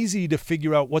it's easy to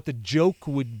figure out what the joke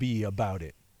would be about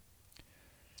it.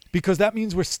 Because that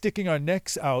means we're sticking our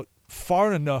necks out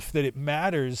far enough that it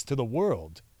matters to the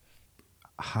world.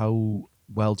 How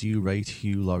well do you rate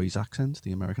Hugh Laurie's accent,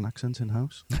 the American accent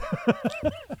in-house?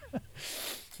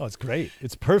 Oh, it's great.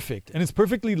 It's perfect. And it's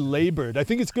perfectly labored. I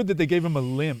think it's good that they gave him a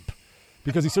limp,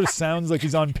 because he sort of sounds like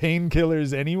he's on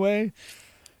painkillers anyway.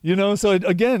 You know, so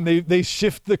again, they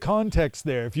shift the context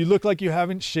there. If you look like you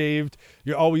haven't shaved,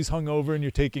 you're always hungover and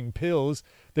you're taking pills,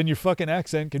 then your fucking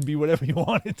accent can be whatever you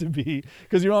want it to be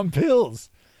because you're on pills.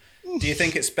 Do you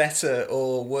think it's better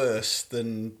or worse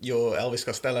than your Elvis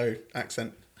Costello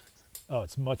accent? Oh,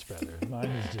 it's much better. Mine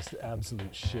is just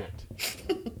absolute shit.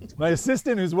 My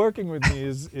assistant who's working with me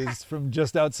is from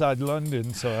just outside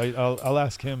London, so I'll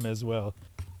ask him as well.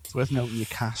 It's worth noting you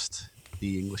cast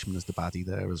the Englishman as the baddie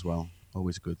there as well.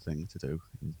 Always a good thing to do.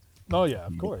 Oh, yeah,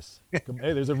 of course. Hey,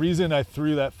 there's a reason I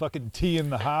threw that fucking tea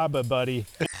in the harbour, buddy.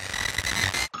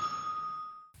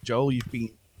 Joel, you've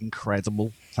been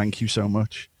incredible. Thank you so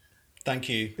much. Thank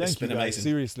you. Thank It's you, been guys. amazing.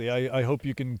 Seriously, I hope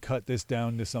you can cut this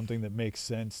down to something that makes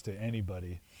sense to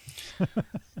anybody.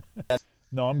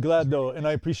 No, I'm glad though, and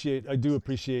I do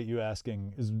appreciate you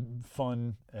asking. It's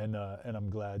fun, and I'm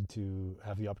glad to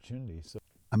have the opportunity. So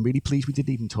I'm really pleased we didn't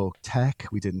even talk tech.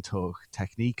 We didn't talk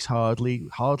techniques hardly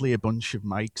a bunch of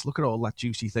mics. Look at all that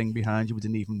juicy thing behind you. We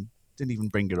didn't even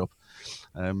bring it up.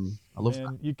 I love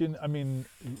that. You can, I mean,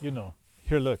 you know,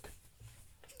 here, look.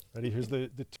 Ready? Here's the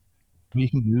You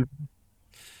can move.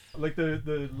 like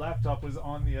the laptop was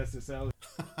on the SSL.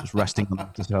 Just resting on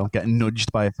it as well, getting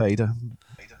nudged by a fader.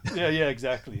 Yeah,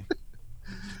 exactly.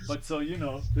 But so, you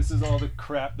know, this is all the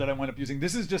crap that I went up using.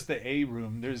 This is just the A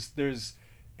room. There's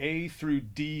A through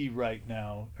D right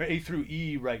now, or A through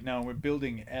E right now, and we're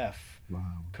building F. Wow.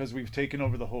 Because we've taken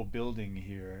over the whole building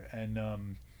here.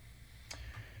 And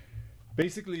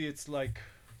basically it's like,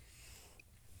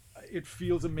 it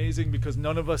feels amazing because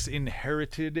none of us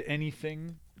inherited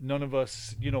anything. None of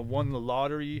us, you know, won the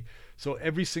lottery. So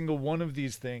every single one of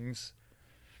these things,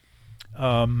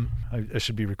 I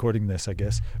should be recording this, I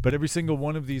guess, but every single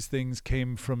one of these things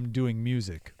came from doing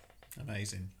music.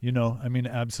 Amazing. You know, I mean,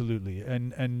 absolutely.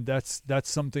 And that's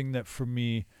something that for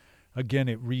me, again,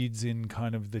 it reads in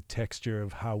kind of the texture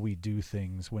of how we do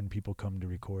things when people come to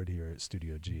record here at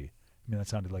Studio G. I mean, that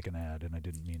sounded like an ad and I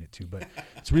didn't mean it to, but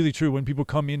it's really true. When people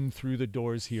come in through the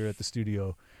doors here at the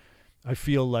studio, I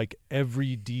feel like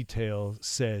every detail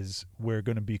says we're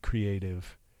going to be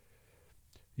creative.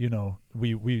 you know,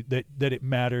 that it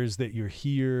matters that you're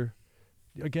here.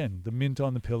 Again, the mint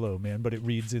on the pillow, man, but it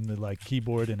reads in the like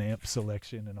keyboard and amp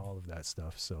selection and all of that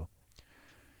stuff. So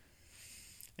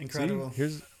incredible.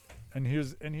 See,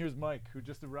 here's Mike, who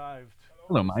just arrived.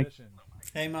 Hello, Mike.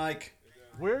 Hey, Mike.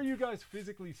 Where are you guys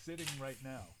physically sitting right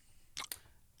now?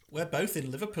 We're both in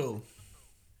Liverpool.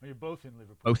 Oh, you're both in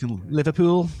Liverpool. Both in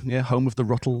Liverpool, yeah, home of the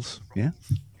Ruttles, yeah.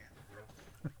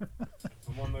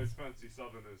 I'm one of those fancy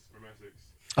southerners from Essex.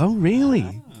 Oh,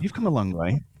 really? You've come a long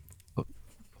way.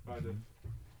 Kind of.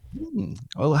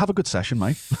 Well, have a good session,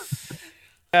 mate.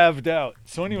 Halved out.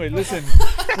 So anyway, listen.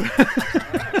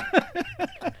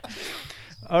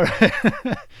 All right.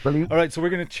 Brilliant. All right, so we're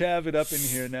going to chav it up in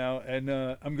here now, and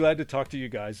I'm glad to talk to you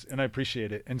guys, and I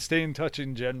appreciate it. And stay in touch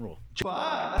in general.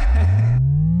 Bye.